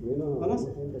يعني. خلاص؟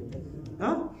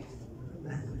 ها؟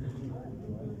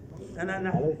 يعني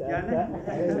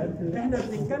احنا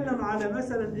بنتكلم على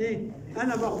مثلا ايه؟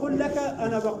 انا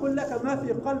بقول لك ما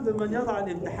في قلب من يضع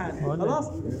الامتحان.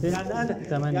 خلاص؟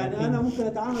 يعني انا ممكن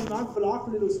اتعامل معاك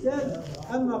بالعقل الاستاذ،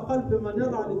 اما قلب من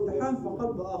يضع الامتحان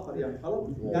فقلب اخر يعني. خلاص؟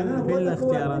 يعني انا بقول لك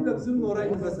هو يجيب لك ذو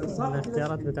نورين مثلا صح؟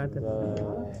 الاختيارات بتاعتك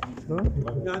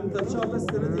يعني انت ان شاء الله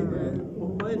السنه دي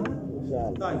مطمئن.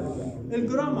 طيب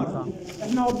الجرامر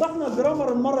احنا وضحنا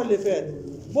الجرامر المره اللي فاتت.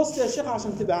 بص يا شيخ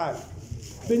عشان تبقى عارف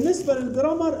بالنسبة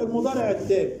للجرامر المضارع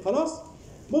التام. خلاص؟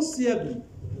 بص يا ابني،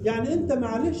 يعني انت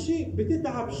معلش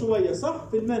بتتعب شوية صح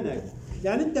في المنهج.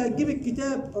 يعني انت هتجيب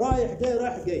الكتاب رايح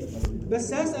جاي،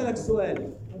 بس هسألك سؤال.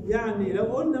 يعني لو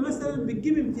قلنا مثلا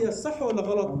بتجيب امتياز صح ولا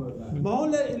غلط؟ ما هو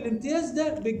الامتياز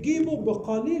ده بتجيبه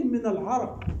بقليل من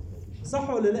العرق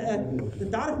صح ولا لا؟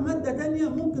 انت عارف مادة تانية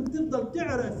ممكن تفضل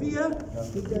تعرق فيها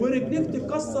ورجليك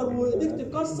تتكسر وايديك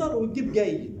تتكسر وتجيب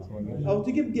جيد او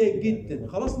تجيب جيد جدا.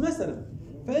 خلاص مثلا،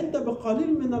 فانت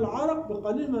بقليل من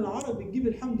العرق بتجيب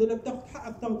الحمد لله، بتاخد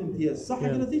حقك، تاخد امتياز صح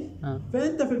كده دي؟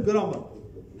 فانت في الجرامر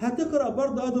هتقرا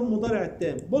برضه ادم المضارع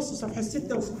التام. بص صفحه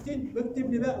 66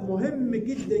 واكتب لي بقى مهم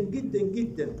جدا جدا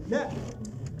جدا. لا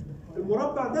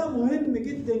المربع ده مهم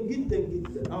جدا جدا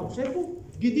جدا اهو، شايفه؟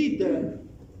 جديد ده.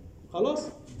 خلاص؟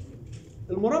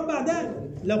 المربع ده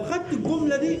لو خدت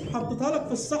الجمله دي حطيتها لك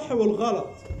في الصح والغلط.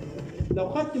 لو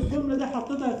خدت الجمله دي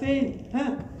حطيتها فين؟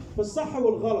 في الصح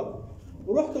والغلط.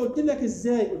 ورحت قلت لك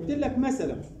ازاي؟ قلت لك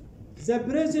مثلا the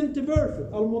present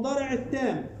perfect المضارع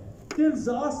التام tells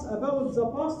us about the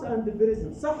past and the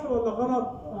present. صح ولا غلط؟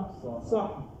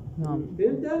 صح. نعم.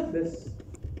 فهمت؟ بس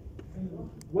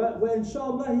وان شاء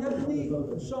الله يا ابني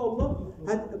ان شاء الله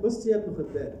بص يا ابني خد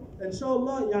بالك ان شاء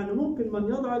الله، يعني ممكن من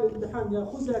يضع الامتحان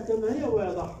ياخذها كما هي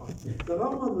ويضعها.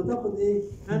 تغمض وتاخد ايه؟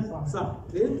 صح.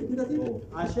 فهمت كده دي؟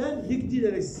 عشان دي جديده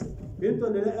لسه. فهمت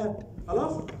ولا لا؟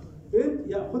 خلاص؟ فهمت؟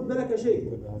 يا خد بالك يا شيخ.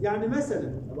 يعني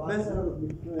مثلا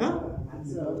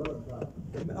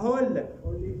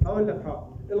هقول لك حاضر.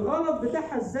 الغلط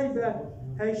بتاعها ازاي بقى؟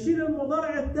 هيشيل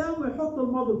المضارع التام ويحط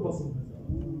الماضي البسيط.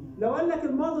 لو قال لك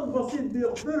الماضي البسيط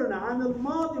بيخبرنا عن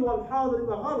الماضي والحاضر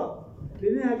يبقى غلط،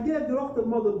 لان هتجيلك دلوقتي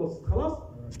الماضي البسيط. خلاص؟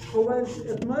 هو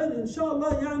اطمئن ان شاء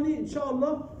الله، يعني ان شاء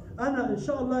الله انا ان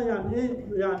شاء الله يعني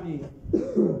ايه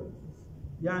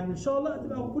يعني ان شاء الله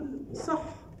تبقى كل صح.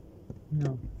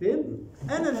 فهمت؟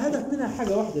 انا الهدف منها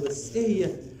حاجه واحده بس، ايه هي؟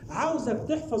 عاوزك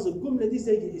تحفظ الجمله دي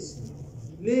زي اسمي.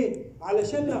 ليه؟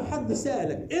 علشان لو حد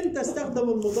سألك امتى استخدم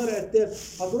المضارع التام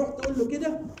هتروح تقول له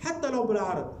كده حتى لو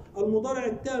بالعربي. المضارع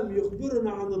التام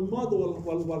يخبرنا عن الماضي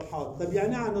والحاضر. طب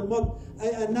يعني عن الماضي؟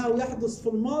 اي انه يحدث في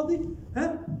الماضي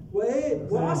وايه؟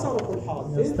 واثره في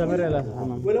الحاضر. يستمر الى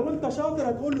الامام. ولو انت شاطر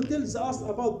هتقول له تيلز اس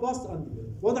اباوت باست اند.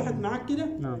 وضحت معاك كده؟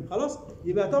 نعم. خلاص؟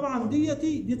 يبقى طبعا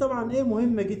دي طبعا ايه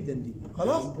مهمه جدا دي.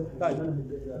 خلاص؟ طيب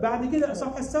بعد كده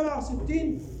صفحه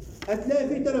 67 هتلاقي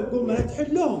فيه 3 جمل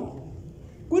هتحلهم.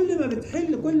 كل ما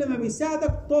بتحل كل ما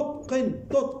بيساعدك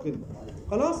تتقن.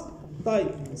 خلاص؟ طيب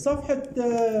صفحة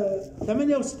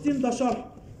 68 ده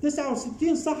شرح،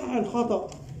 69 صحح الخطأ.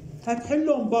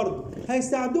 هتحلهم برضه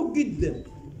هيساعدوك جدا.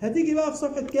 هتيجي بقى في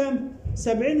صفحة كام؟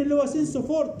 70 اللي هو سنس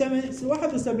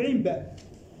 71 بقى.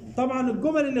 طبعا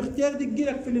الجمل الاختيار دي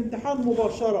تجيلك في الامتحان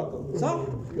مباشرة، صح؟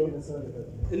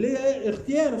 اللي هي ايه؟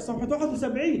 اختيار في صفحة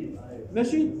 71.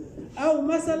 ماشي؟ أو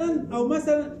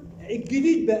مثلا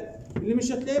الجديد بقى اللي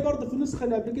مش هتلاقيه برضه في النسخه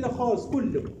اللي قبل كده خالص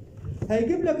كله.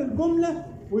 هيجيب لك الجمله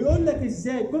ويقول لك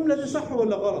ازاي الجمله دي صح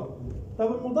ولا غلط.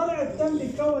 طب المضارع التام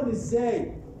بيتكون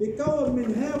ازاي؟ بيتكون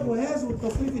من هاف وهاز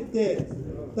والتصريف الثالث.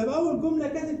 طب اول جمله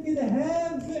كاتب كده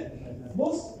هاف،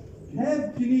 بص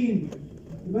هاف كلين،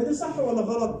 يبقى دي صح ولا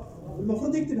غلط؟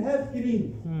 المفروض يكتب هاف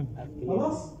كلين.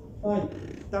 خلاص؟ طيب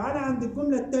تعالى عند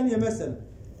الجمله الثانيه مثلا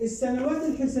السنوات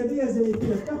الحسابيه زي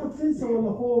كده تاخد سنس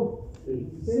ولا فور؟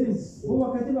 سنس.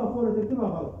 هو كاتبها فور تكتبها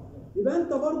غلط. يبقى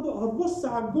انت برضو هتبص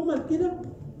على الجمل كده،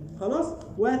 خلاص،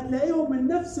 وهتلاقيهم من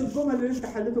نفس الجمل اللي انت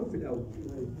حلتهم في الاول.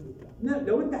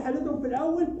 لو انت حلتهم في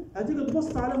الاول هتيجي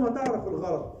تبص عليهم وتعرف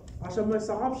الغلط عشان ما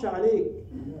يصعبش عليك.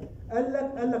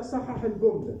 قال لك صحح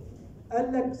الجمله،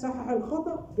 قال لك صحح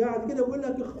الخطا، قاعد كده بيقول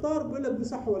لك اختار، بيقول لك دي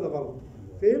صح ولا غلط.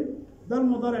 فهمت؟ ده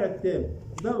المضارع التام،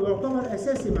 ده يعتبر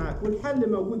اساسي معاك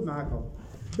والحل موجود معاك اهو.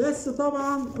 بس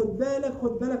طبعا خد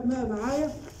بالك معايا.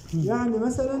 يعني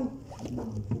مثلا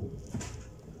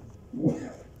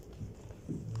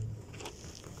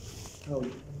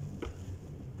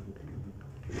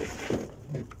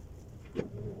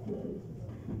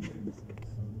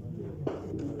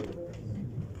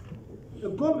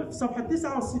الجملة في صفحة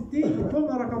 69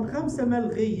 الجملة رقم 5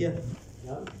 ملغية.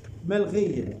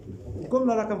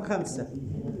 الجملة رقم 5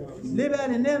 ليه بقى؟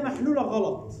 لأنها محلولة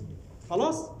غلط.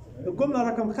 خلاص؟ الجملة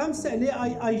رقم 5 اللي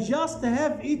هي I just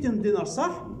have eaten dinner،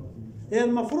 صح؟ هي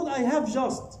المفروض I have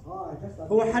just.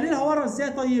 هو حللها ورا ازاي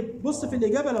طيب؟ بص في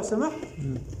الإجابة لو سمحت.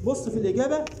 بص في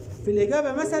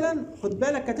الإجابة مثلا خد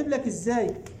بالك كاتب لك ازاي؟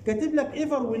 كاتب لك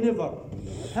ever و never.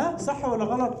 ها؟ صح ولا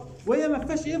غلط؟ وهي ما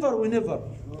فيهاش ever و never.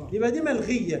 يبقى دي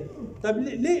ملغية. طب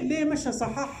ليه مش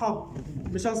هصححها؟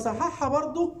 مش هنصححها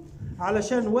برضو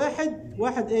علشان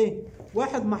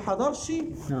واحد ما حضرش.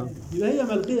 يبقى هي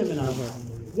ملغية من عندها.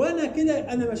 وانا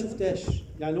كده انا ما شفتهاش،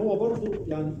 يعني هو برضو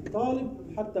يعني طالب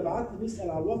حتى بعت لي بيسال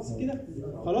على الواتس كده.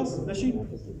 خلاص ماشي.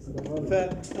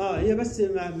 هي بس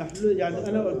محلول، يعني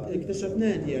انا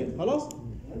اكتشفناها دي يعني. خلاص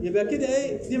يبقى كده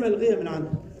ايه؟ دي ملغيه من عندي.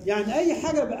 يعني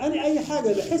اي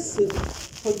حاجه بحس.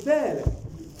 خد بالك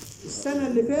السنه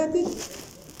اللي فاتت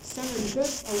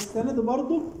او السنه دي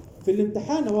برضو في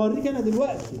الامتحان هوريك انا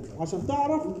دلوقتي عشان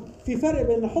تعرف في فرق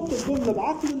بين احط الجمله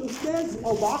بعقل الاستاذ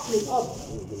او بعقل الاب.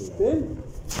 فهمت؟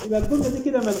 يبقى الجمله دي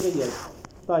كده ملغيه.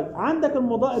 طيب عندك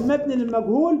المبني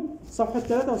للمجهول صفحه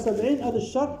 73 ادي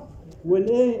الشرح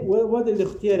والايه وادي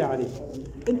الاختياري عليه.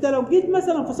 انت لو جيت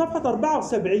مثلا في صفحه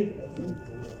 74،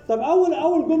 طب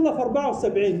اول جمله في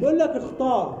 74 بيقول لك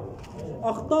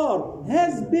اختار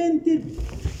هاز بينتد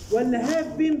ولا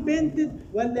هاف بين بينتد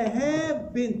ولا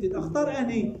هاف بينتد. اختار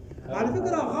انهي؟ على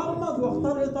فكره غمض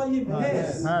واختار ايه طيب؟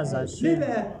 هاز. ليه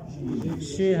بقى؟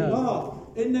 الشيء هذا.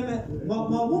 انما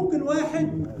ما ممكن واحد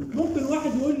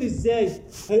يقول لي ازاي؟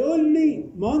 هيقول لي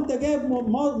ما هو انت جايب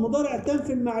مضارع تام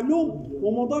في المعلوم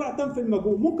ومضارع تام في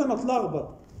المجهول، ممكن اتلخبط.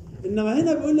 انما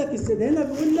هنا بيقول لك هنا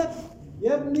بيقول لك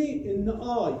يا ابني ان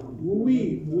اي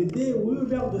ووي ودي وي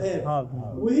بياخدوا هاف،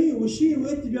 وهي وشي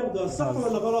وات بياخدوا هاف. صح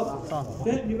ولا غلط؟ صح.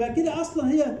 يبقى كده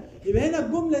اصلا يبقى هنا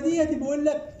الجمله ديت بيقول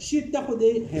لك شي بتاخد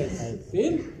ايه؟ هاف.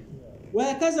 فهمت؟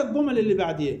 وهكذا الجمل اللي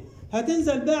بعديها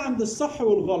هتنزل بقى عند الصح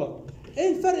والغلط.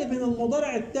 ايه الفرق بين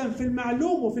المضارع التام في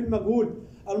المعلوم وفي المجهول؟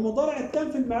 المضارع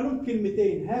التام في المعلوم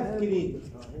كلمتين هاف كلين،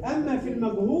 اما في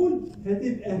المجهول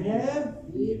هتبقى هاف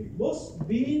بص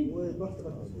بين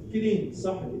كلين.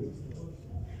 صح كده.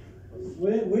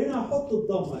 وهنا هحط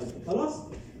الضمه خلاص.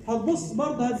 هتبص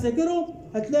برضه هتذاكرهم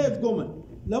هتلاقي الجمل.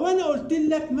 لو انا قلت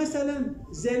لك مثلا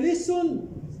ذا ليسون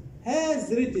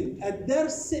هاز ريتن،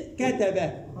 الدرس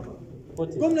كتب،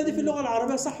 الجمله دي في اللغه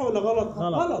العربيه صح ولا غلط؟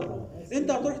 غلط.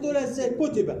 انت هتروح تقولها ازاي؟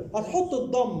 كتب، هتحط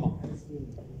الضمه.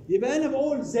 يبقى انا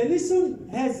بقول ذا ليسون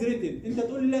هاز ريتن، انت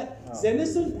تقول لي لا ذا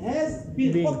ليسون هاز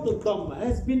بين، حط الضمه.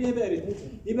 هاز بين ايه بقى ريتن؟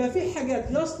 يبقى في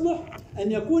حاجات يصلح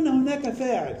ان يكون هناك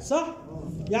فاعل، صح؟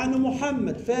 يعني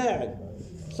محمد فاعل،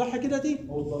 صح كده دي؟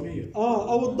 او الضمير.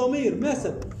 او الضمير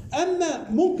مثلا. اما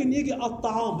ممكن يجي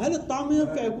الطعام، هل الطعام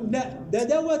ينفع يكون؟ لا،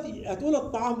 دوت هتقول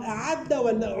الطعام اعد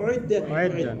ولا اعد؟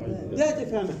 أعد. ده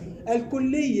تفهمها.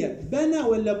 الكليه بنى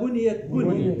ولا بنيت؟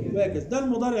 بنيت. وهكذا. ده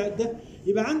المضارع ده.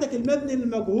 يبقى عندك المبني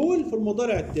للمجهول في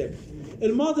المضارع التام.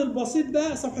 الماضي البسيط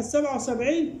بقى صفحه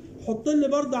 77، حط لي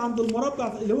برضه عند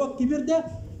المربع اللي هو الكبير ده،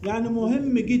 يعني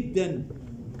مهم جدا.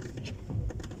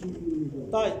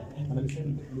 طيب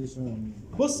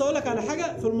بص اقول لك على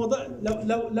حاجه في الموضوع.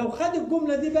 لو خد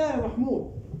الجمله دي بقى يا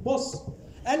محمود، بص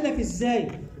قال لك ازاي.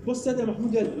 بص يا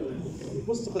محمود يلا،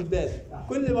 بص خد بالك.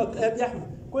 كل ما يا احمد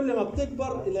كل ما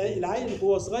بتكبر العيل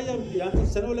وهو صغير، يعني في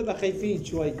السنه الاولى بقى خايفين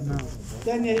شويه،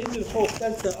 ثانيه يقل الخوف،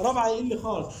 ثالثه رابعه يقل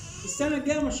خالص. السنه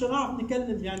الجايه مش هنعرف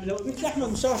نتكلم، يعني لو قلت احمد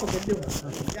مش هعرف اكلمه،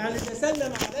 يعني ده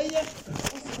سلم عليا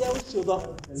بص ده وش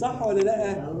وظهر، صح ولا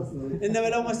لا؟ انما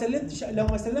لو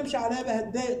ما سلمش عليا بقى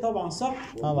هتضايق طبعا،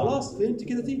 صح؟ خلاص فهمت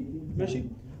كده دي؟ ماشي؟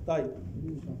 طيب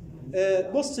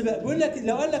بص بقى بيقول لك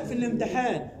لو قال لك في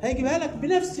الامتحان هيجيبها لك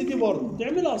بنفس دي برضه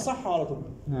تعملها صح على طول.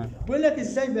 بيقول لك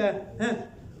ازاي بقى؟ ها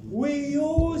we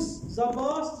use the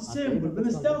past simple،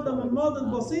 بنستخدم الماضي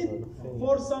البسيط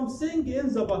for something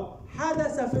in the past،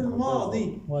 حدث في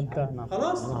الماضي وانتهى.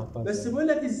 خلاص. بس بيقول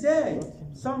لك ازاي؟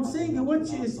 something which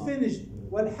is finished،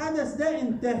 والحدث ده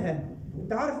انتهى.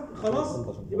 انت عارف خلاص،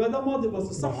 يبقى ده ماضي بس،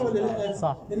 صح ولا لا؟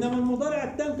 صح. انما المضارع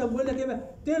التام كان بيقول لك ايه بقى؟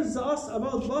 tells us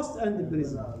about past and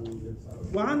present.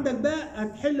 وعندك بقى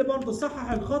هتحل برضه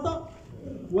صحح الخطأ،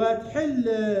 وهتحل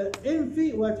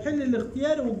انفي، وهتحل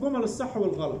الاختياري والجمل الصح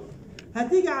والغلط.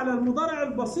 هتيجي على المضارع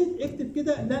البسيط اكتب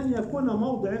كده لن يكون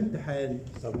موضع امتحان،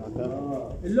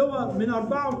 اللي هو من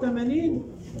 84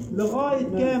 لغايه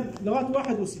كام؟ لغايه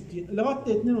 61 لغايه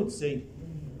 92.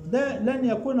 ده لن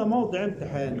يكون موضع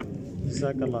امتحان.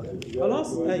 جزاك الله خير.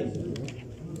 خلاص؟ ايوه.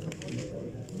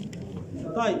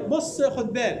 طيب بص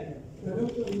خد بالك.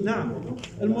 نعم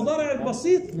المضارع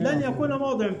البسيط لن يكون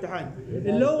موضع امتحان،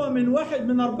 اللي هو من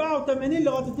 84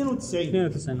 لغايه 92.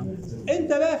 92. انت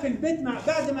بقى في البيت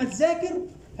بعد ما تذاكر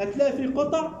هتلاقي في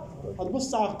قطع،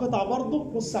 هتبص على القطع برضه،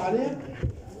 بص عليها،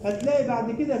 هتلاقي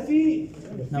بعد كده في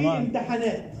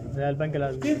امتحانات زي البنك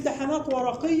الازرق، في امتحانات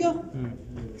ورقيه.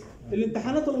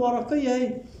 الامتحانات الورقيه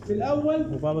اهي في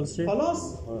الاول وبابل شيت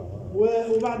خلاص،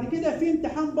 وبعد كده في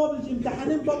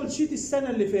امتحانين بابل شيت السنه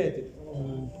اللي فاتت.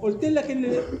 قلت لك ان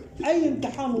اي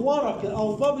امتحان ورقي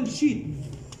او بابل شيت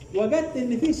وجدت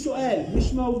ان فيه سؤال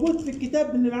مش موجود في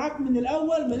الكتاب اللي معاك من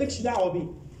الاول مالكش دعوه بيه.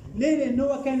 ليه؟ لان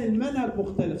هو كان المنهج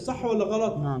مختلف، صح ولا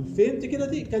غلط؟ نعم. فهمت كده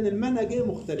دي؟ كان المنهج ايه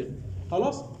مختلف.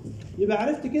 خلاص؟ يبقى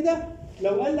عرفت كده.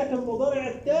 لو قال لك المضارع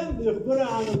التام بيخبرنا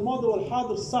عن الماضي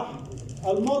والحاضر، صح.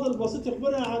 الماضي البسيط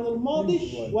يخبرنا عن الماضي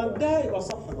وانتهى، يبقى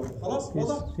صح برضه. خلاص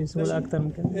واضح؟ في سؤال اكتر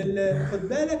من كده. خد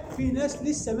بالك في ناس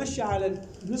لسه ماشيه على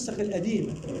النسخ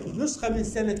القديمه، نسخه من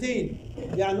سنتين.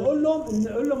 يعني قول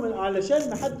لهم علشان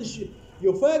ما حدش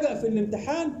يفاجئ في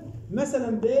الامتحان مثلا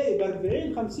بايه؟ ب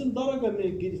 40 50 درجه من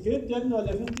الجديد. فهمت يا ابني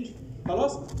ولا فهمتش؟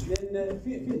 خلاص؟ لان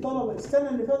في طلبه السنه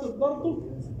اللي فاتت برضه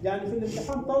يعني في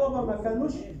الامتحان طلبه ما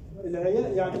كانوش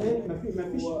العيال، يعني ايه، ما فيش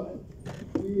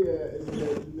اللي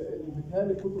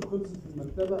بيتهيألي الكتب خلصت في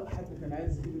المكتبه، حد كان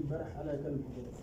عايز يجيب امبارح قال هيكلم حضرتك.